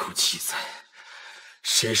有一口气在，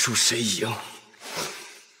谁输谁赢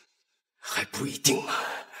还不一定呢。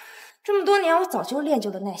这么多年，我早就练就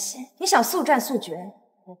了耐心。你想速战速决，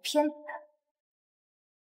我偏不。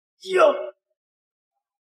哟。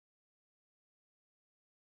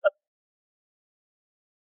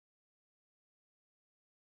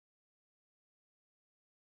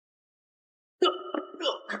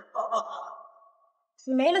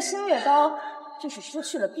 你没了星月刀，就是失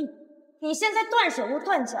去了臂。你现在断手又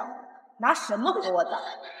断脚，拿什么和我打？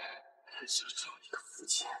想找一个父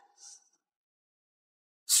亲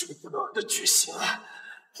救不了的决心。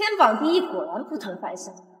天榜第一果然不同凡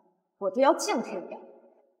响，我都要敬佩点。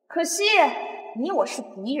可惜你我是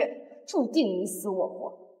敌人，注定你死我活。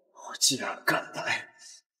我既然敢来，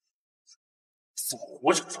怎么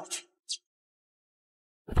活着出去？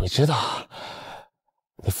你知道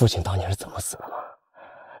你父亲当年是怎么死的吗？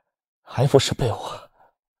还不是被我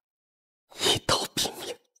一刀毙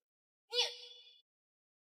命。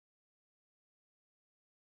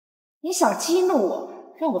你想激怒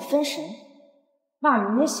我，让我分神，那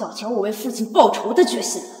你也小瞧我为父亲报仇的决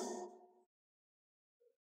心了。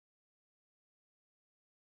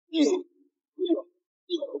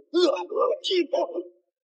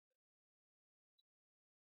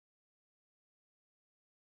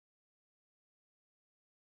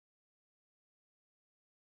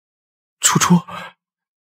楚楚，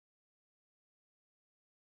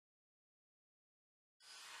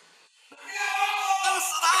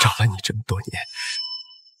找了你这么多年，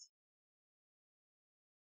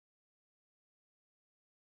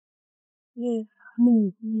你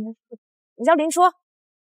叫林说，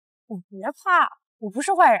你别怕，我不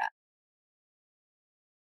是坏人。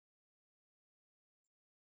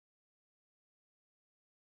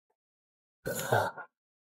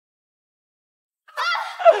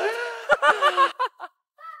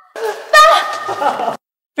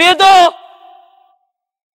别动！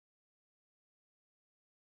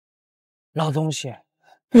老东西，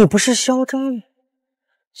你不是嚣张吗？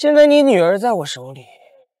现在你女儿在我手里，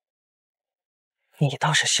你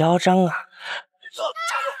倒是嚣张啊！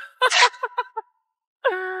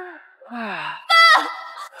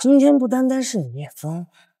今天不单单是你叶枫，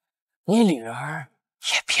你女儿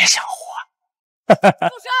也别想活。住手！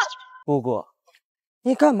姑姑，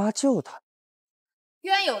你干嘛救她？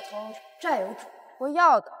冤有头，债有主，我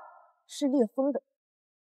要的是烈风的。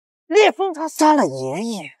烈风他杀了爷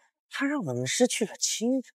爷，他让我们失去了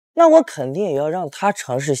亲人，那我肯定也要让他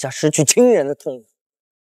尝试一下失去亲人的痛苦。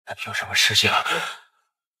那有什么事情，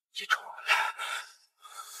记住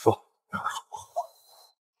说，饶我。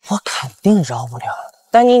我肯定饶不了的，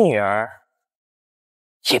但你女儿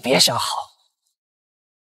也别想好。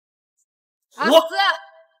阿斯，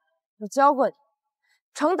我教过你，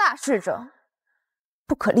成大事者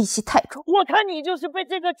不可戾气太重。我看你就是被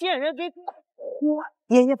这个贱人给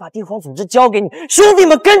爷爷把帝皇组织交给你，兄弟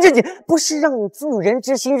们跟着你，不是让你助人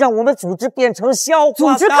之心，让我们组织变成笑话。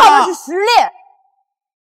组织靠的是实力，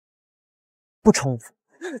不重复。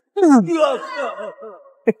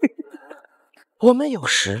我们有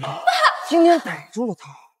实力，今天逮住了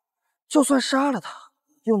他，就算杀了他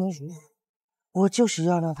又能如何？我就是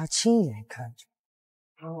要让他亲眼看见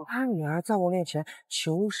他女儿在我面前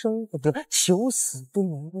求生不得、求死不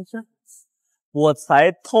能的样子，我才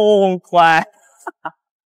痛快。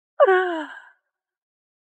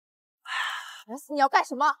阿斯，你要干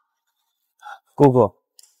什么？姑姑，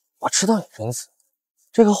我知道你仁慈，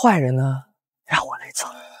这个坏人呢，让我来做。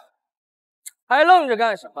还愣着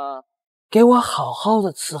干什么？给我好好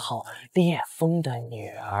的伺候烈风的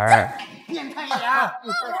女儿。变态呀！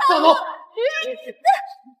走路。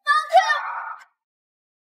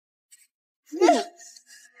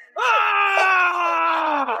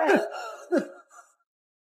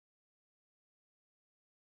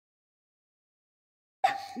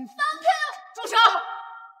住手！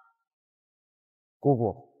姑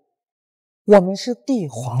姑，我们是帝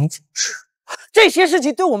皇组织，这些事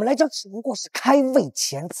情对我们来讲只不过是开胃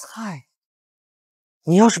前菜。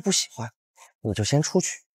你要是不喜欢，你就先出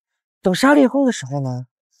去，等杀烈风的时候呢，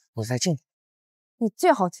你再进。你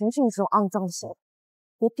最好停止这种肮脏的行为，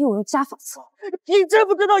别逼我用家法伺候。你知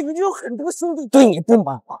不知道已经有很多兄弟对你不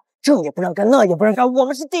满了？这也不让干，那也不让干，我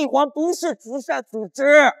们是帝皇，不是慈善组织。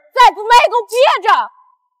再不卖，给我憋着！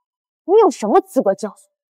你有什么资格教训？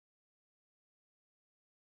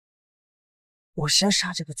我先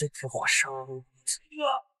杀这个罪魁祸首。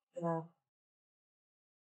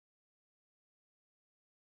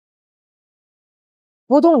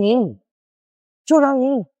不动你女，就让你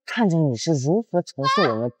女看着你是如何承受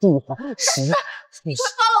我们帝皇实力。快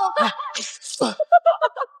放了我吧！你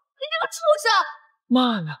这个畜生！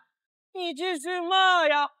骂呀！你继续骂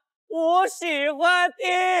呀！我喜欢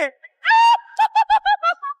听。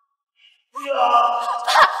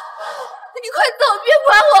你快走，别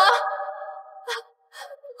管我！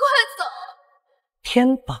快走！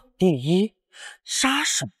天榜第一，杀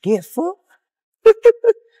手烈风。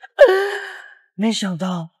没想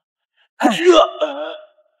到，是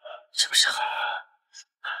不是？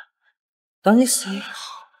等你死以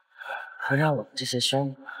后，可让我们这些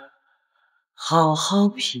兄弟好好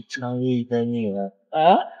品尝你的女儿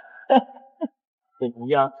啊！怎么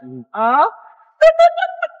样啊？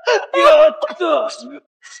别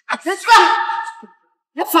死！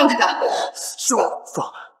别放开他！就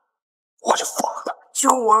放，我就放了他！救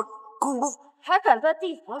我姑姑！还敢在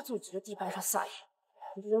地皇组织的地盘上撒野？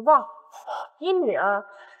你别忘了，你女儿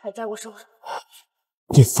还在我手上。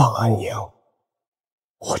你放安宁，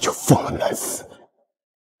我就放了南思。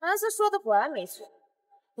南思说的果然没错，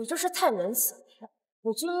你就是太仁慈了，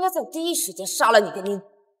我就应该在第一时间杀了你的妮。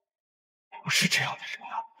不是这样的人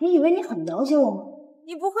啊！你以为你很了解我吗？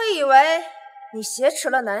你不会以为你挟持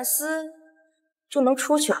了南思就能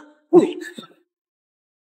出去啊？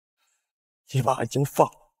你把安宁放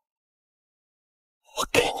了，我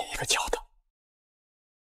给你一个交代。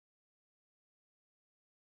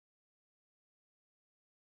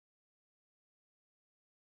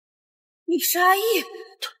你是阿义，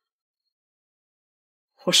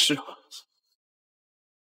我是儿子，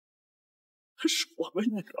她是我们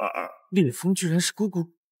女儿。烈风居然是姑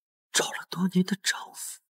姑找了多年的丈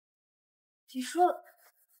夫。你说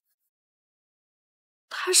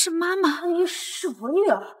她是妈妈，你是我女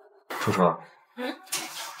儿。楚楚，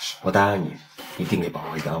我答应你，一定给宝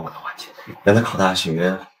宝一个安稳的环境，让他考大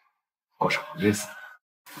学，过上好日子。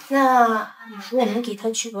那你说我们给她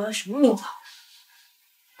取个什么名字？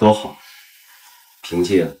多好，平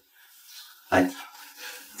静、安宁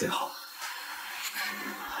最好。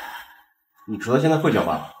你说他现在会叫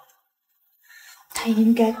爸爸？他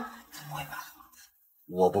应该。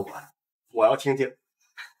我不管，我要听听。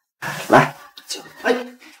来，哎，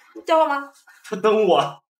你叫我吗？他等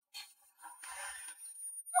我。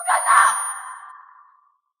不敢当！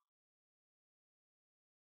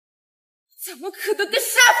怎么可能跟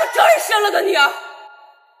杀父仇人生了个女儿？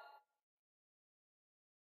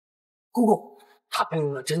姑姑，他背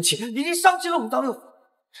叛了真情，已经伤及了5到6分，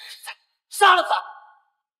杀了他！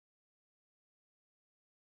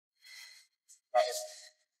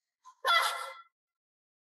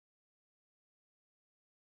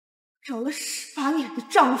找了18年的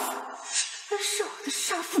丈夫，他是我的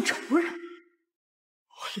杀父仇人。我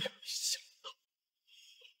也没想到，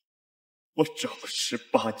我找了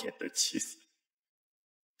18年的妻子，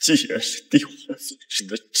竟然是帝皇组织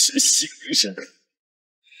的执行人。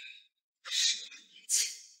18年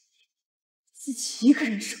前，自己一个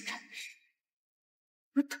人生产的事，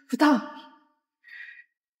我等不到你，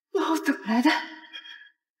然后等来的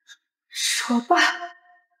是我爸。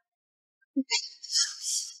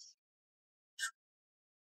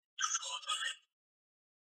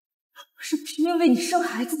我是拼命为你生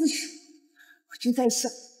孩子的时候，我正在想，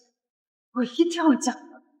我一定要讲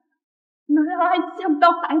能让阿姨见不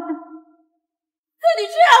到孩子，可你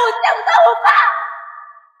却让我见不到我爸，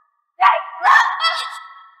该死！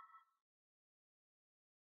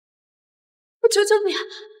我求求你，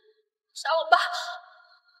杀我爸！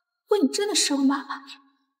如果你真的是我妈妈，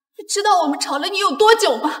你知道我们吵了你有多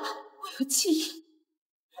久吗？我有记忆，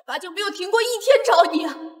我爸就没有停过1天找你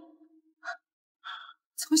啊！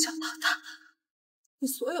从小到大，你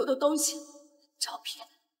所有的东西，照片、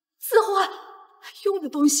字画、用的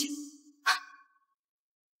东西，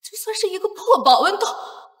就算是一个破保温桶，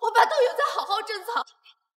我爸都有在好好珍藏。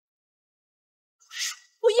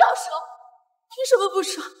不要说，凭什么不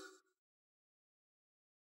说？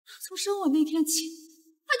从生我那天起，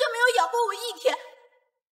他就没有养过我1天，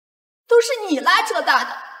都是你拉扯大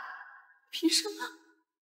的，凭什么？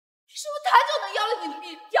凭什么他就能要了你的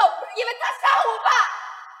命？要不是因为他杀了我爸，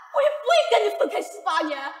我也不会跟你分开18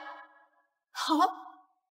年。好，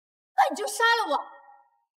那你就杀了我，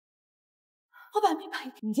我把命卖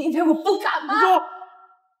给你，因为我不敢吗？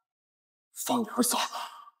放你儿走，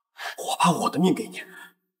我把我的命给你。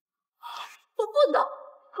我不能，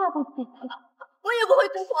爸爸给他了，我也不会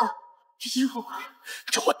读我。以后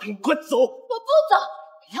叫我赶快走！我不走，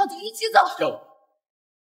你要就一起走。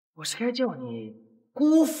我是该叫你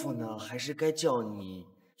姑父呢，还是该叫你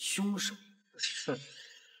凶手？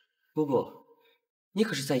姑姑，你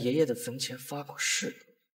可是在爷爷的坟前发过誓的。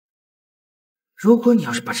如果你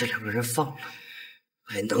要是把这2个人放了，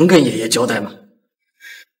还能跟爷爷交代吗？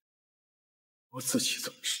我自己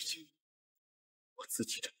做事情，我自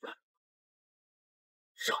己承担。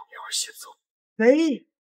让女儿先走。哎，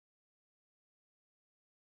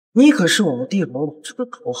你可是我们帝皇组织的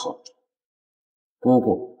头号，姑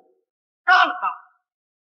姑，杀了他！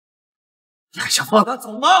你还想放他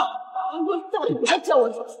走吗？我到底别叫我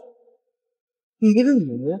走。你的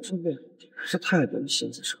女儿这辈子是太多的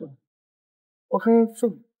心思车了。我看要这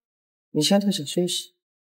么，你先退下休息。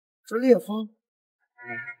这烈风，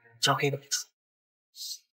交给你处。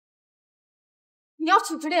你要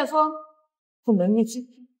处置烈风，不能一直。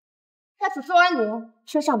开除周安宁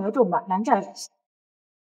身上有种瞒债的事，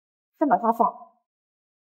先把他放。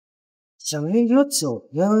想要有酒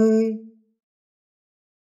呀？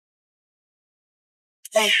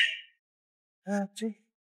这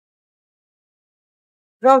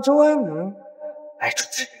让周安宁来处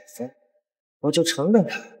置烈风，我就承认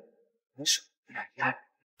他没手软压。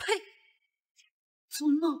呸！做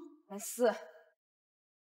梦！蓝丝，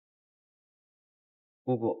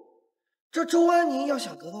姑姑，这周安宁要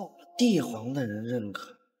想得到我们帝皇的人认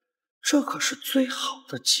可，这可是最好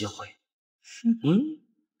的机会。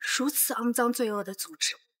如此肮脏罪恶的组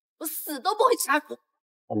织，我死都不会加入。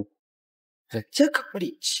人家可不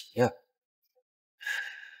领情呀。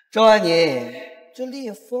周安宁，这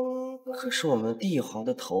烈风可是我们帝皇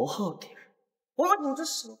的头号敌人，我们组织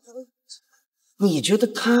手头，你觉得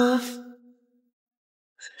他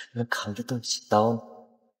能扛得动起刀吗？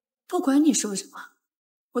不管你说什么，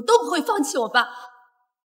我都不会放弃我爸。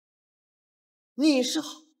你是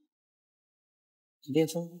好，烈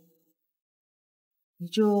风，你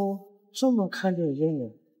就这么看着嫣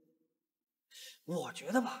然？我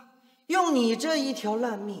觉得吧，用你这一条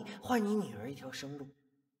烂命换你女儿一条生路，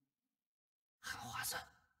很划算。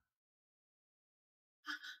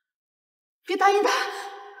别答应他！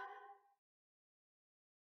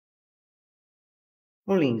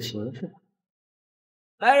不领情是吧？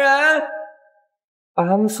来人，把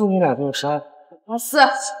他们父女俩给我杀了！老四，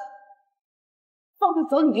放他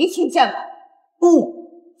走，你没听见吗？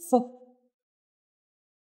不放！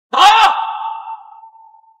打！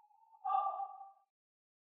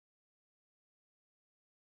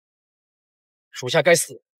属下该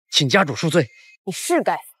死，请家主恕罪。你是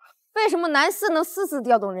该死，为什么南四能私自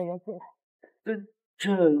调动人员进来？这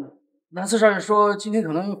南四上人说今天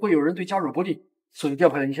可能会有人对家主不利，所以调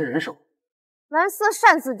派了一些人手。南四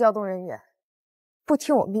擅自调动人员，不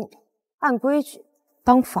听我命令，按规矩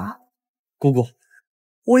当罚。姑姑，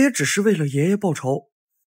我也只是为了爷爷报仇，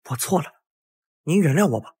我错了，您原谅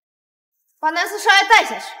我吧。把南四少爷带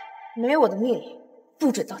下去，没有我的命令，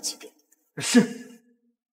不准到起点。是，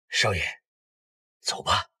少爷，走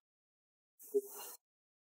吧。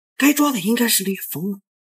该抓的应该是烈风啊。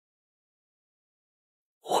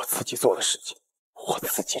我自己做的事情，我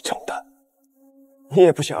自己承担。你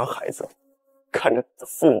也不想让孩子看着你的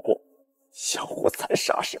父母相互残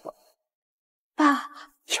杀是吗？爸，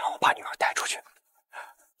你让我把女儿带出去，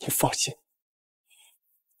你放心，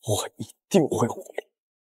我一定会护你，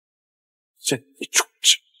任你处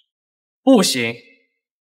置。不行，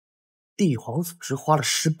帝皇组织花了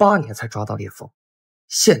18年才抓到烈风，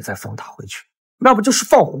现在放他回去，那不就是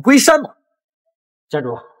放虎归山吗？家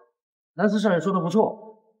主，南四上人说的不错，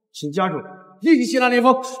请家主立即缉拿烈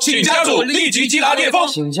风。请家主立即缉拿烈风。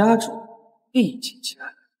请家主立即缉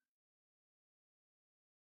拿。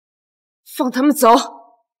放他们走！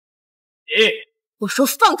我说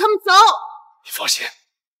放他们走！你放心，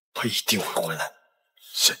他一定会回来，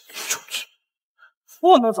任你处置。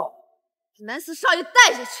不能走，把南四少爷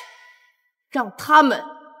带下去，让他们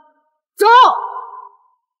走。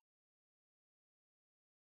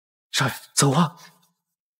少爷，走啊！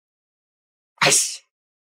哎呀，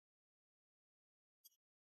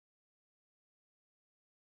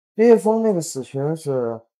烈风那个死群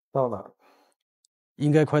是到哪儿？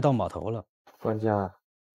应该快到码头了。管家，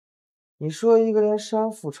你说一个连杀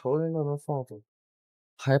父仇人都能放走，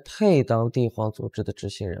还配当帝皇组织的执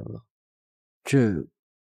行人吗？这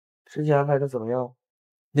之前安排的怎么样？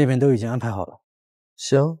那边都已经安排好了。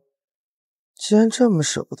行，既然这么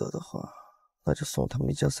舍不得的话，那就送他们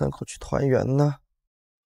一家3口去团圆呢。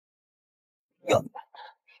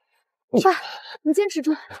爸，你坚持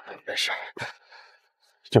住。没事，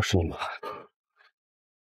就是你妈。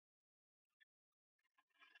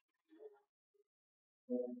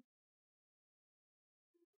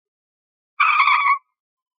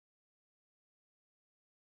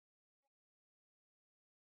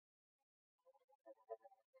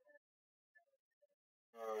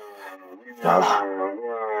来了。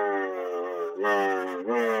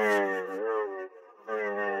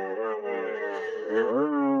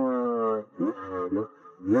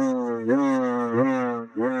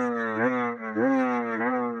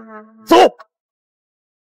走。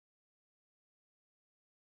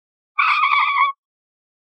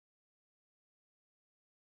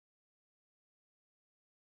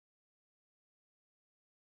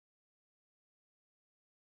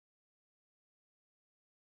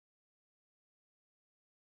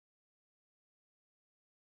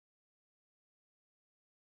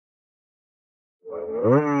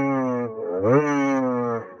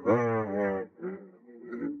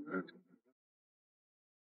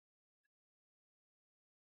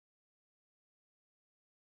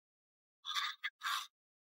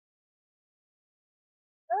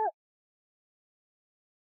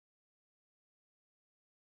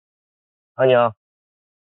阿娘，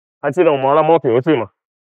还记得我麻辣猫狗游记吗？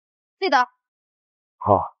记得。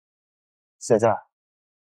好，现在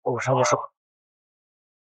我上面说。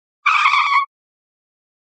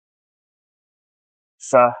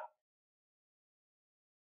3、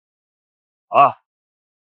2、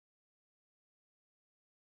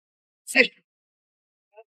1。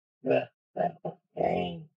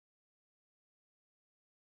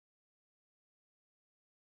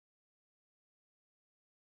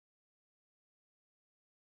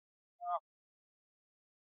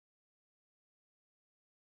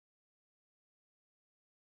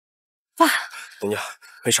爸，人家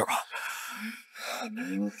没事吧？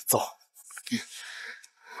走。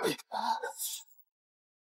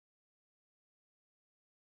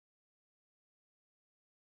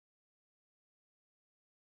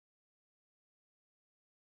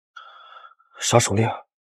杀手令，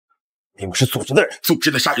你们是组织的人，组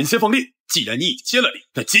织的杀人先锋令。既然你已经接了令，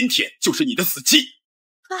那今天就是你的死期。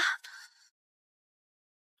爸，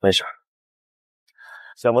没事。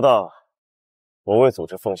想不到我为组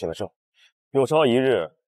织奉献了正义，有朝一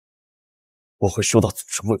日我会收到组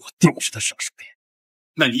织为我定制的杀手令。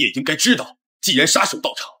那你也应该知道，既然杀手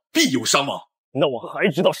到场，必有伤亡。那我还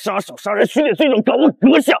知道杀手杀人训练这种搞我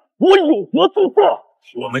阁下，我有何做错？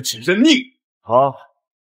我们只认命。好，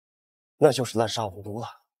那就是滥杀无辜了。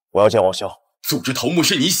我要见王骁。组织头目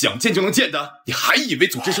是你想见就能见的？你还以为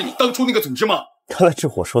组织是你当初那个组织吗？看来这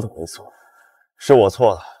火说的没错，是我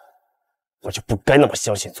错了，我就不该那么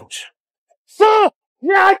相信组织。杀！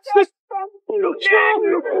呀！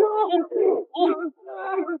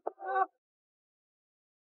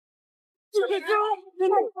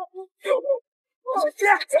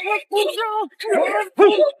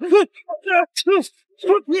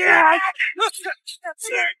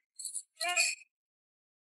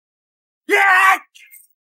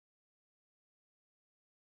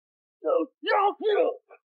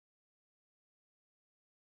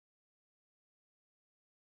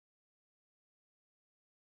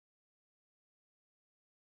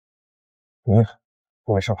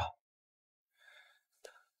我没事吧？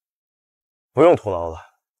不用徒劳了，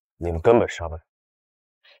你们根本杀不了。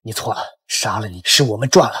你错了，杀了你是我们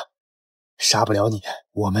赚了，杀不了你，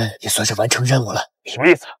我们也算是完成任务了。什么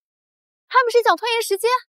意思？他们是想拖延时间，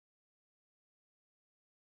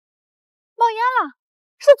冒烟了，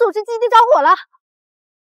是组织基地着火了。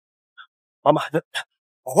妈妈，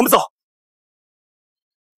我们走。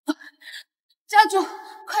家主，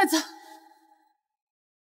筷子。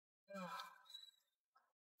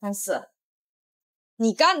三四，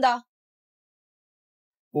你干的？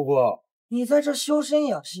姑姑，你在这修身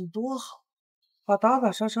养性多好，把打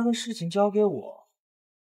打杀杀的事情交给我，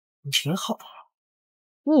你挺好的。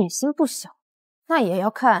你野心不小，那也要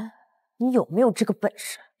看你有没有这个本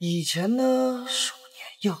事。以前呢是我年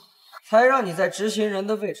幼，才让你在执行人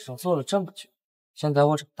的位置上坐了这么久。现在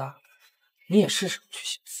我长大了，你也是时候去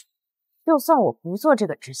行刺。就算我不做这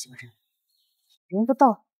个执行人，轮不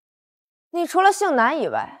到你。除了姓南以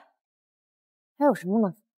外，还有什么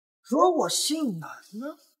吗？说我姓南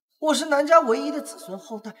呢？我是南家唯一的子孙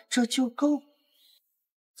后代，这就够。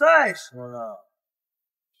再说了，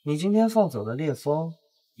你今天放走的烈风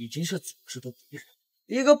已经是组织的敌人，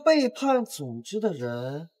一个背叛组织的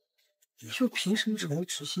人，又凭什么成为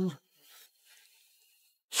执行人？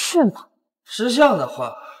是吗？识相的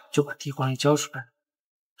话，就把帝皇令交出来，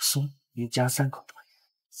送一家3口团圆。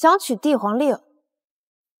想取帝皇令，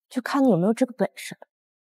就看你有没有这个本事了。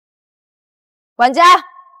管家，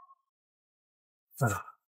站住！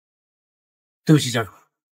对不起，家主，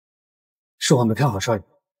是我没看好少爷，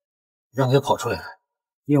让他跑出来了。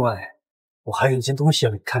另外，我还有一件东西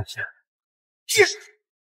要给你看一下。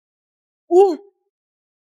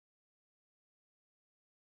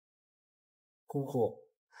姑姑，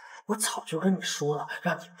我早就跟你说了，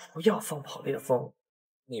让你不要放跑烈风，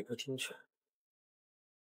你不听劝。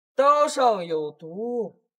刀上有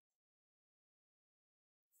毒，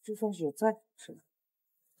就算是有再好吃的，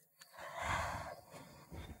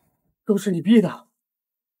都是你逼的。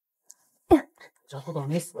然后到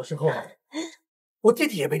你死的时候，我弟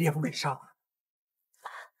弟也被烈风给杀了。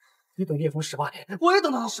你等烈风18年，我也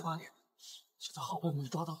等到他18年。现在好不容易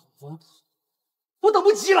抓到烈风，我等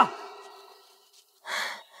不及了。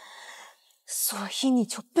所以你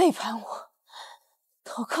就背叛我，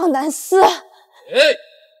投靠南司。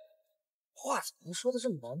话怎么说的这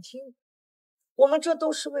么难听？我们这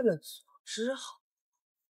都是为了组织好。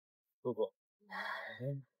姑姑，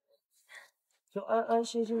就安安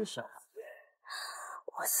心心的想。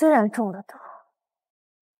我虽然中了毒，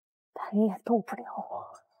但你也动不了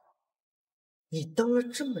我。你当了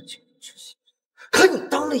这么久的执行，可你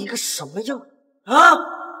当了一个什么样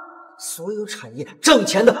啊？所有产业挣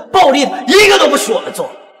钱的、暴利的，一个都不许我们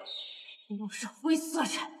做。都是灰色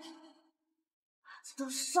产业，这都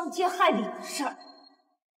是伤天害理的事儿，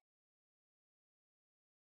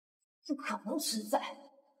不可能存在。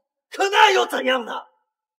可那又怎样呢？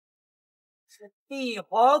是帝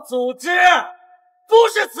皇组织，不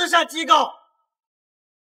是慈善机构。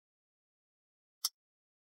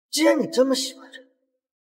既然你这么喜欢这个，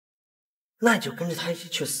那你就跟着他一起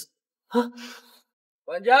去死啊！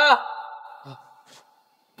管家，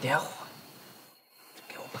点火，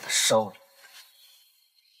给我把它烧了。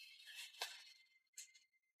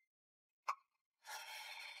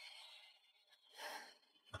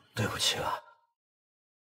对不起了。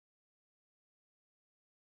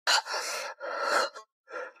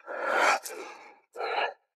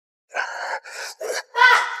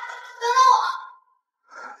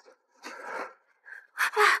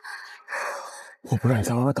我不让你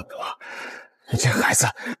在外面等着了，你这孩子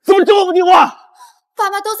怎么这么不听话？爸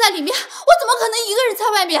妈都在里面，我怎么可能一个人在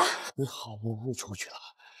外面？你好不容易出去了，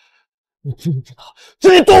你知不知道这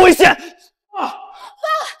里多危险？爸，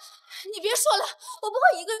你别说了，我不会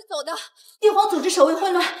一个人走的。帝皇组织守卫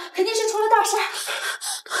混乱，肯定是出了大事。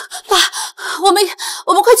爸，我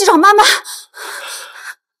们快去找妈妈。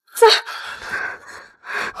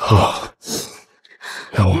好，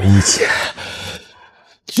让我们一起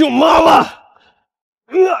救妈妈。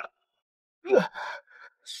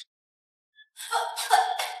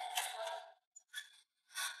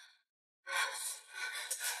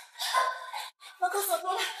门口锁住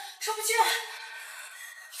了，出不去。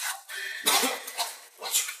我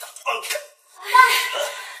去给他放开。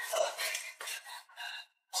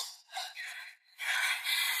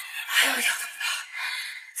还有人怎么了？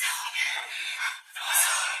在后面。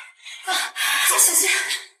走，小心。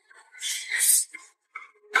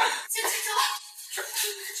进去走。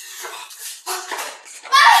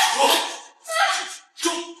住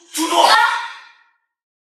住！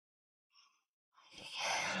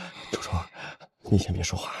周周，你先别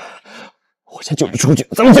说话，我先救你出去，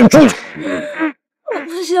咱们先出去。我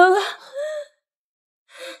不行了，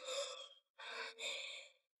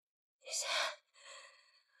你先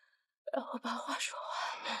让我把话说完。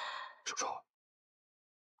周周，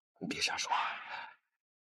你别瞎说，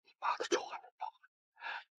你妈的仇还没报，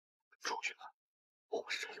出去了，我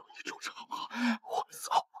们谁有你出事好不好？我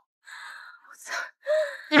走。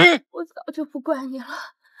我早就不怪你了，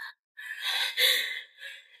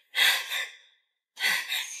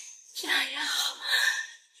这样也好，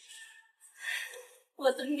我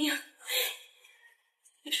的命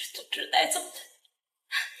也是组织带走的，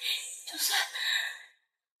就算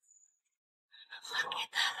还给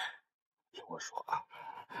他了。听我说啊，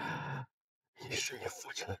你是你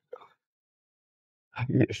父亲的人，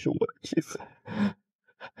也是我的妻子，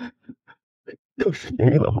更是宁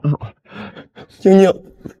宁的妈妈。宁宁，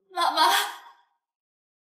妈妈，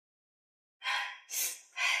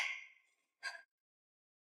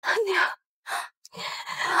宁，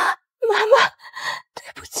妈妈，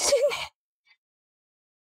对不起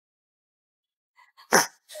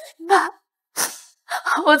你。妈，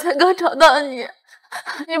我才刚找到你，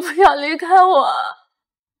你不要离开我。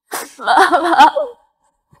妈妈，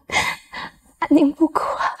阿宁不哭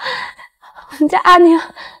啊，我们家阿宁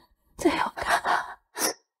最有感了。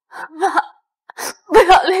妈，不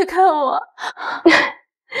要离开我！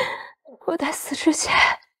我在死之前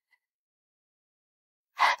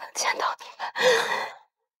还能见到你们，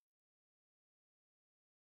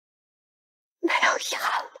没有遗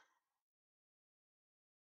憾了。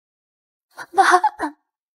妈，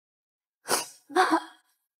妈，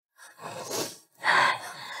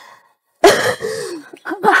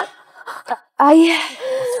阿姨，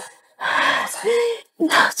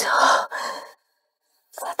那就。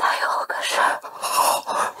他有个事儿，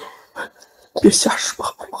别瞎说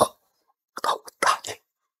好不好？当我答应。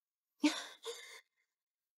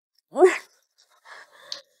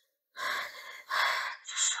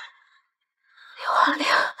李皇陵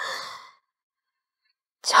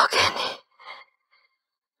交给你，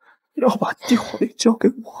要把帝皇陵交给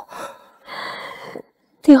我？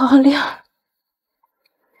帝皇陵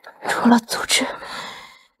除了组织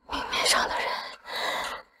明面上的人，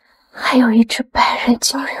还有一支100人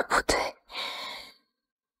精锐部队，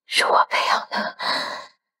是我培养的，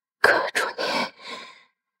可助你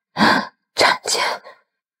铲奸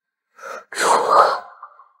除恶。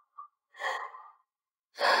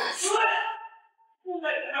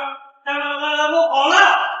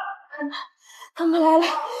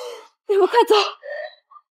走！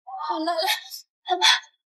来，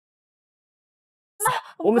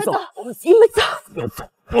我们走，你们走，不要走，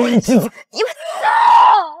我们一起走。你们走！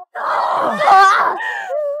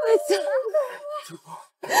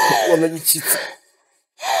我们一起走。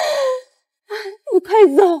你快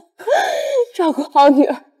走，照顾好女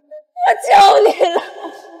儿，我求你了。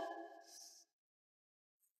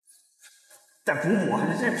再补补还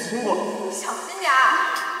是这苹果？小心点儿。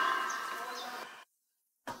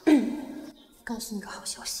告诉你个好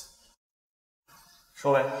消息。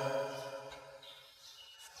说呗。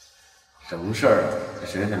什么事儿啊？这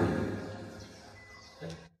谁跟你？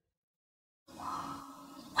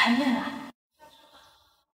怀孕了。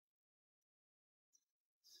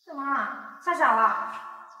怎么了？吓傻了？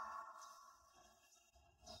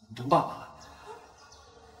你当爸爸了？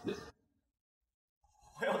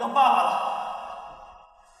我要当爸爸了。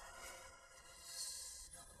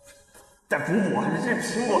再补补还是这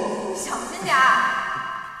苹果？小心点儿。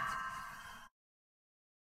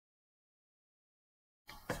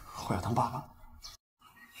我要当爸爸，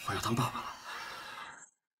我要当爸爸了。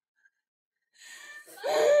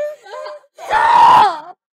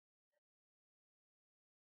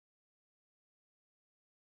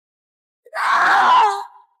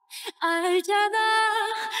알잖아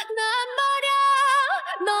난 말야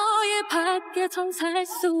너의 밖에선 살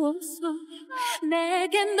수 없어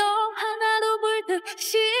내겐 너 하나로 물든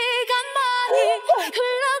시간만이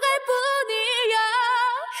흘러갈 뿐이야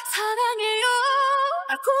사랑해요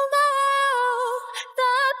고마워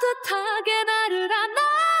따뜻하게 나를 안아줘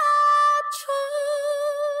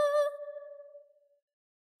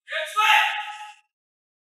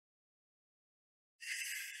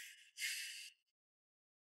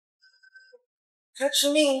还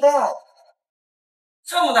吃命大，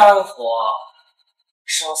这么大个火，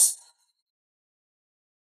烧死他！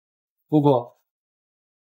姑姑，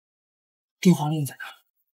帝皇令在哪？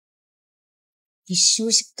你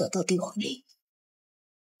休想得到帝皇令！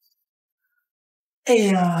哎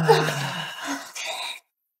呀，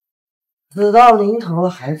死到临头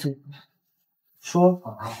了还嘴说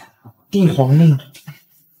帝皇令。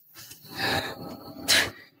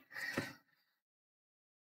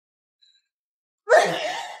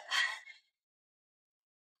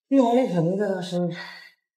帝皇令肯定在他身上，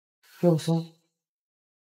给我搜！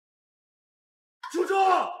住手！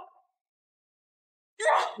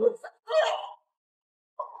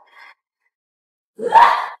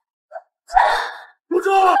住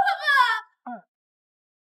手！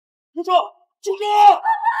住手！住手！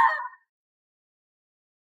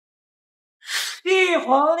帝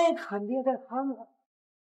皇令肯定在他们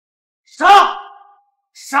杀！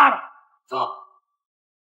杀了！走！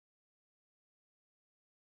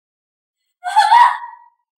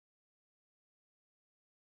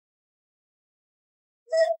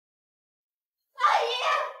阿姨，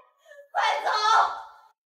快走！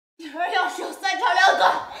女儿要是有3长2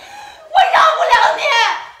短，我饶不了你！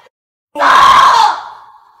走！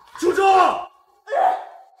住手！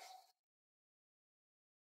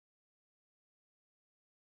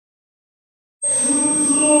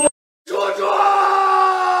住手！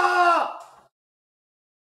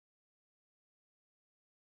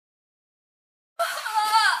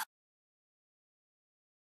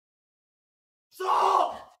走！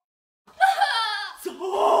走！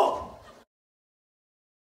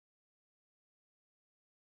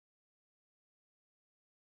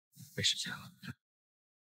没时间了，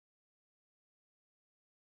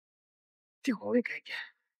帝皇令给你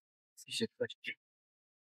一些特警。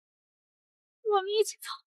我们一起走。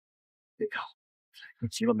别看我，来不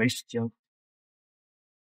及了，没时间了，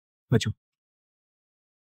那就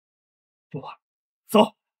不玩，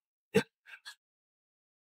走。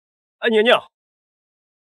哎，娘娘，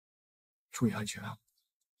注意安全啊！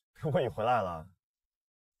如果你回来了，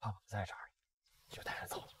爸爸不在这儿，你就带着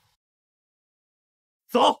走。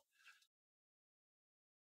走！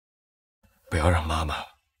不要让妈妈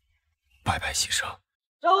白白牺牲。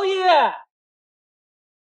周易，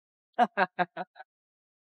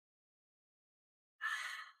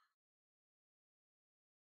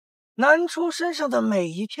南初身上的每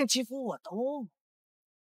一片肌肤我都，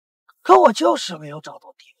可我就是没有找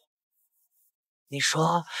到地方。你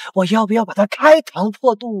说我要不要把它开膛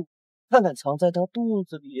破肚，看看藏在他肚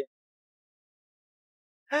子里？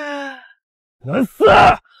南四，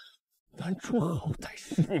南初好歹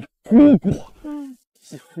是你姑姑，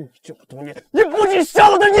养育你这么多年，你不仅杀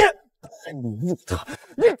了他，你还侮辱他，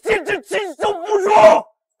你简直禽兽不如！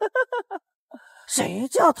谁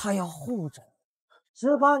叫他要护着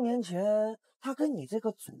？18年前，他跟你这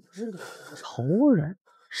个组织的仇人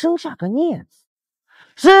生下个孽子，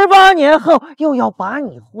 18年后又要把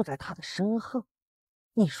你护在他的身后，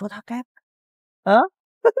你说他该不该？啊？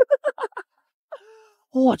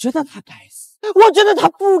我觉得他该死，我觉得他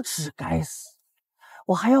不止该死，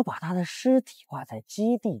我还要把他的尸体挂在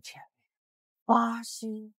基地前面，挖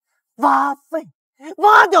心、挖肺，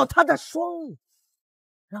挖掉他的双眼，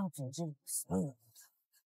让组织里所有人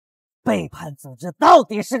背叛组织到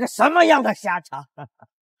底是个什么样的下场？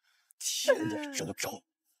天理周周，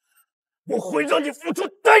我会让你付出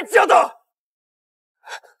代价的。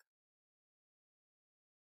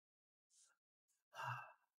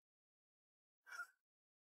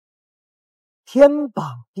天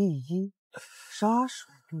榜第一，杀手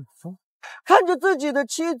蜜蜂，看着自己的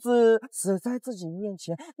妻子死在自己面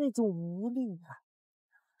前，那种无力感，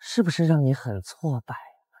是不是让你很挫败？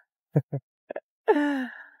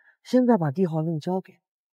现在把帝皇令交给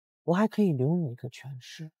我，还可以留你一个全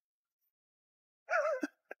尸。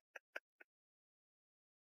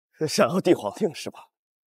想要帝皇令是吧？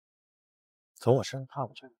从我身上踏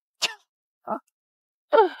过去啊！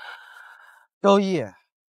周易，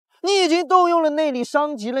你已经动用了内力，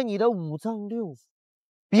伤及了你的五脏六腑。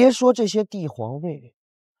别说这些帝皇位，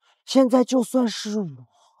现在就算是我，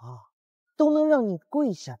都能让你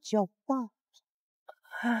跪下叫爸。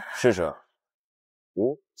使者，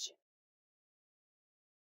无解。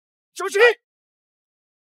小心！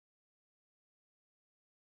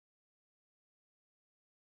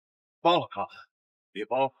放了他，别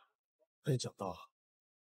帮！没想到，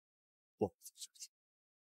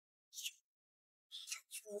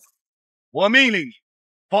我命令你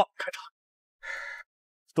放开他。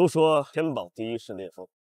都说天榜第一是烈风，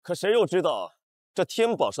可谁又知道这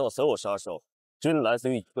天榜上的所有杀手均来自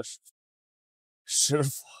于一个师傅。师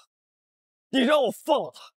傅，你让我放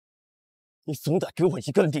了他，你总得给我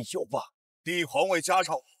一个理由吧？帝皇位家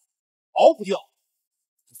产逃不掉，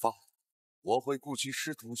放，我会顾及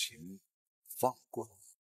师徒情，放过你。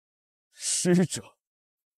使者，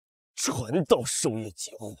传道授业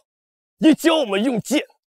解惑，你教我们用剑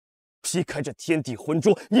劈开这天地浑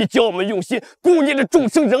浊，你教我们用心顾念着众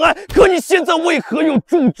生仁爱，可你现在为何又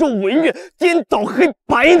助纣为虐，颠倒黑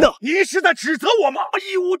白呢？你是在指责我吗？我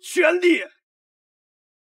一无权利，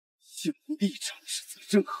有立场指责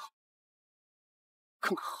任何，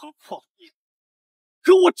更何况你。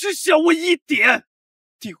可我只想问一点，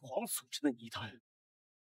帝皇组织的泥潭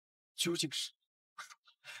究竟是你说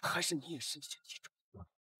的，还是你也深陷其中？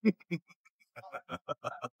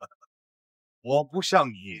我不像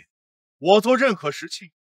你，我做任何事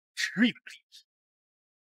情只有利益。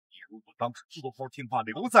你如果当时做好听话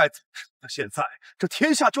留在组织，那现在这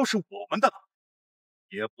天下就是我们的了，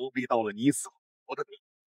也不必到了你死我的地。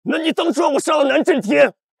那你当初让我杀了南震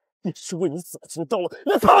天，也是为你早知道了，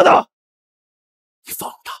那他呢？你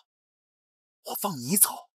放他，我放你走。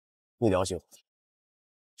你了解我的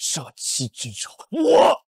杀妻之仇，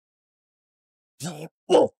我你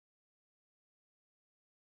不。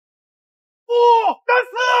不，该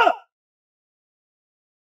死！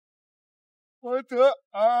我的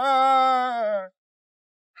儿，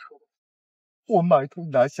我埋头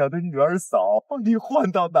南下的女儿嫂，你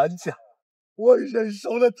换到南家，我忍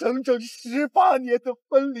受了整整18年的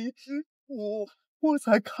分离之苦，我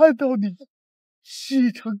才看到你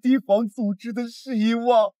继承帝皇组织的希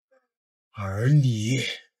望，而你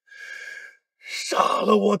杀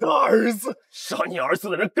了我的儿子。杀你儿子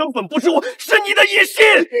的人根本不是我，是你的野心！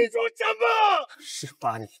你说什么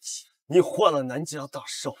？18年前，你换了南家大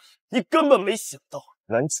少爷，你根本没想到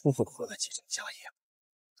南初会回来继承家业。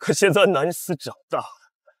可现在南司长大了，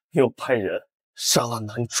又派人杀了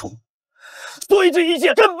南初，所以这一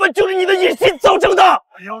切根本就是你的野心造成的！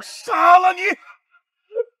我要杀了你！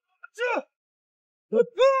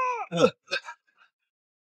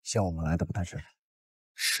像我们来的不太迟。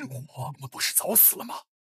是我不是早死了吗？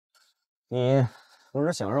你不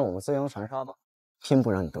是想让我们自扬残杀吧？偏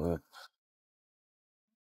不让你得罪。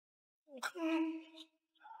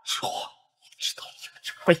我知道你们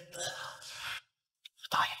这辈子，我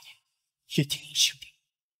答应你，一定兄弟。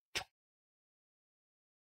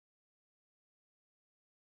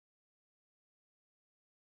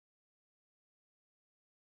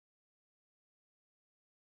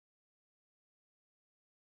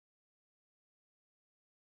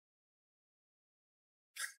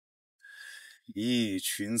一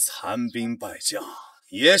群残兵败将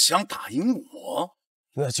也想打赢我？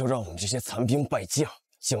那就让我们这些残兵败将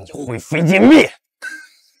将你灰飞烟灭！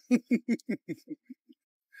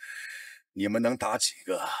你们能打几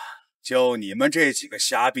个？就你们这几个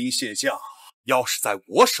虾兵蟹将，要是在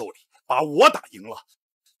我手里把我打赢了，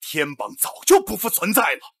天榜早就不复存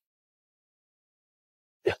在了。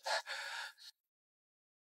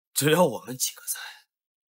只要我们几个在，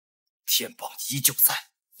天榜依旧在，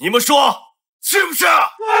你们说是不是？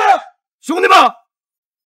兄弟们，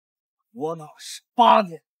窝囊18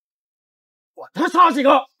年，管他杀几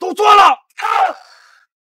个，都做了。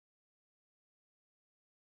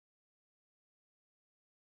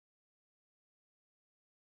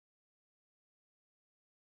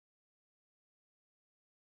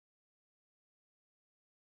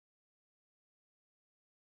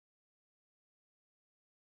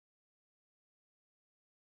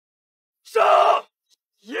上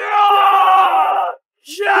呀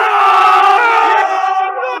呀！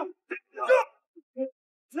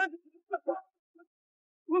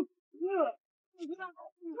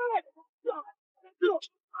住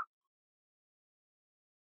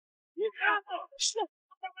手！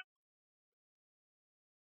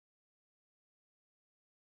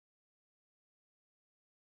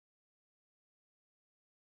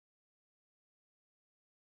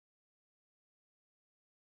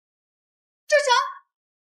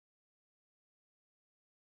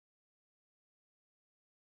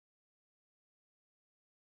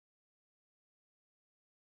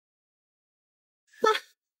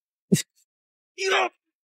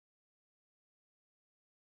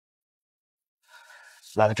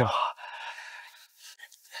来得正好，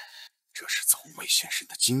这是从未现身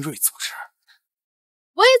的精锐组织。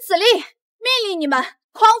我以此令命令你们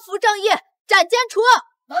匡扶正义，斩奸除恶。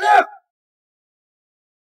拿令！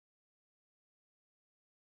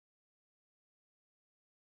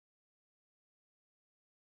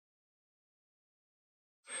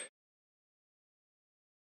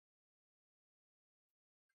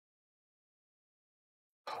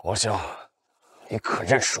王兄，你可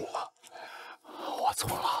认输吗？我错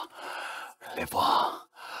了，烈风，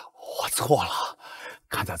我错了。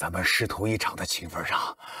看在咱们师徒一场的情分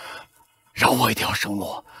上，饶我一条生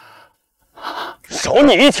路。饶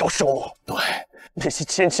你一条生路？对，那些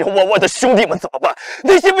千千万万的兄弟们怎么办？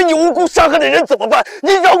那些被你无辜杀害的人怎么办？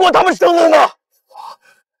你饶过他们生路吗？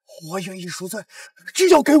我愿意赎罪，只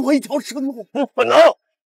要给我一条生路。不可能！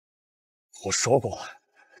我说过，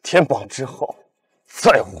天榜之后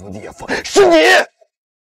再无裂缝，是你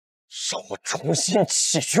让我重新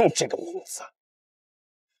启用这个名字。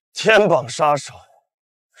天榜杀手，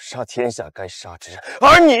杀天下该杀之人，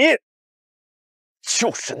而你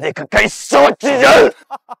就是那个该杀之人。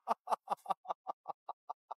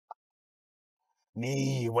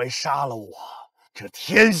你以为杀了我，这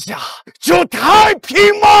天下就太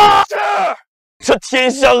平吗？是，这天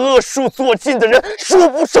下恶术做尽的人数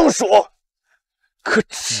不胜数。可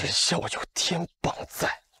只要有天榜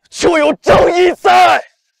在，就有正义在。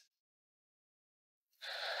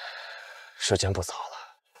时间不早了，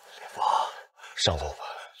烈风，上路吧。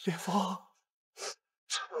烈风，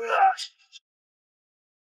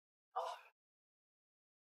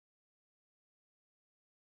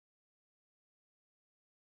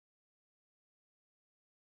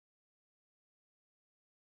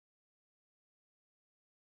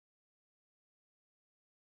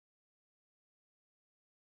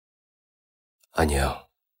阿娘，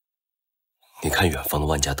你看远方的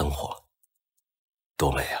万家灯火，多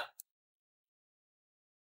美啊！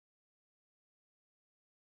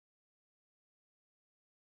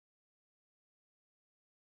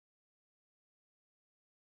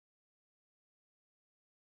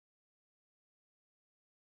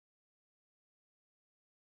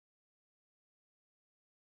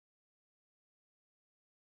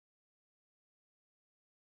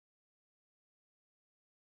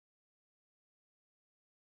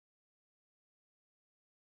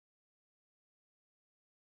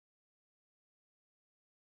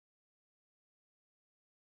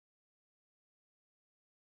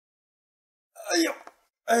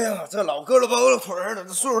哎呀，这老胳膊包了腿儿的，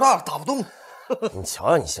这岁数大了打不动。你瞧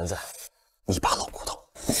瞧你现在，一把老骨头。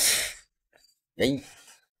哎，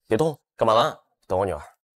别动，干嘛了？等我女儿。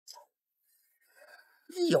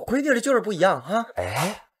有规定的就是不一样哈。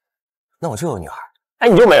哎，那我就有女儿。哎，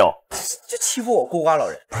你就没有？就欺负我孤寡老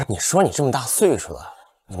人。不是，你说你这么大岁数了，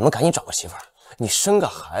你能不能赶紧找个媳妇儿？你生个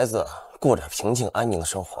孩子，过点平静安宁的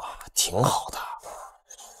生活，挺好的。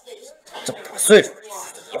这么大岁数，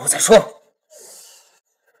以后再说。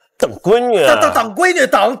等闺女，等闺女，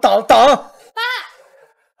等。爸，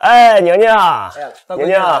哎，宁宁，宁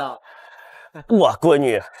宁，我闺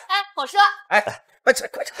女。哎，火车。哎，快吃，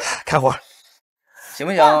开火，行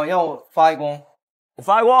不行？让我发一功。你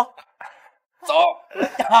发一功。走。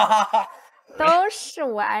都是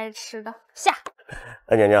我爱吃的。下。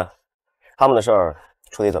哎，宁宁，他们的事儿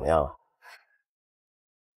处理怎么样了？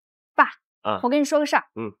爸，我跟你说个事儿。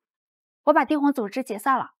我把帝皇组织解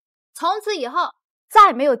散了，从此以后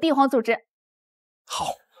再没有帝皇组织。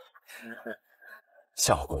好，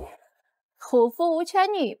像我闺女，虎父无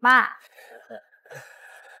犬女嘛。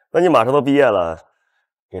那你马上都毕业了，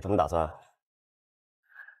有什么打算？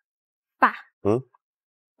爸，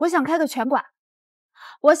我想开个拳馆，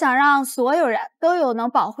我想让所有人都有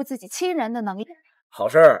能保护自己亲人的能力。好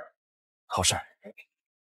事儿，好事儿。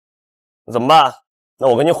那怎么办？那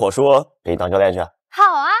我跟你火叔给你当教练去。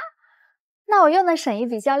好啊，那我又能省一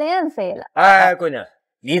笔教练费了。哎，闺女，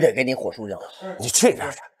你得给你火叔养老。你去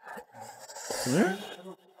边去。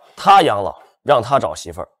他养老，让他找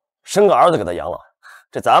媳妇儿，生个儿子给他养老。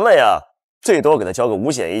这咱们呀，最多给他交个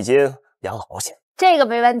5险1金养老保险。这个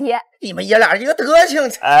没问题。你们爷俩一个德行。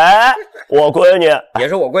哎，我闺女也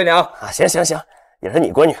是我闺女啊。行，也是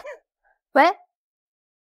你闺女。喂，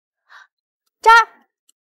这儿。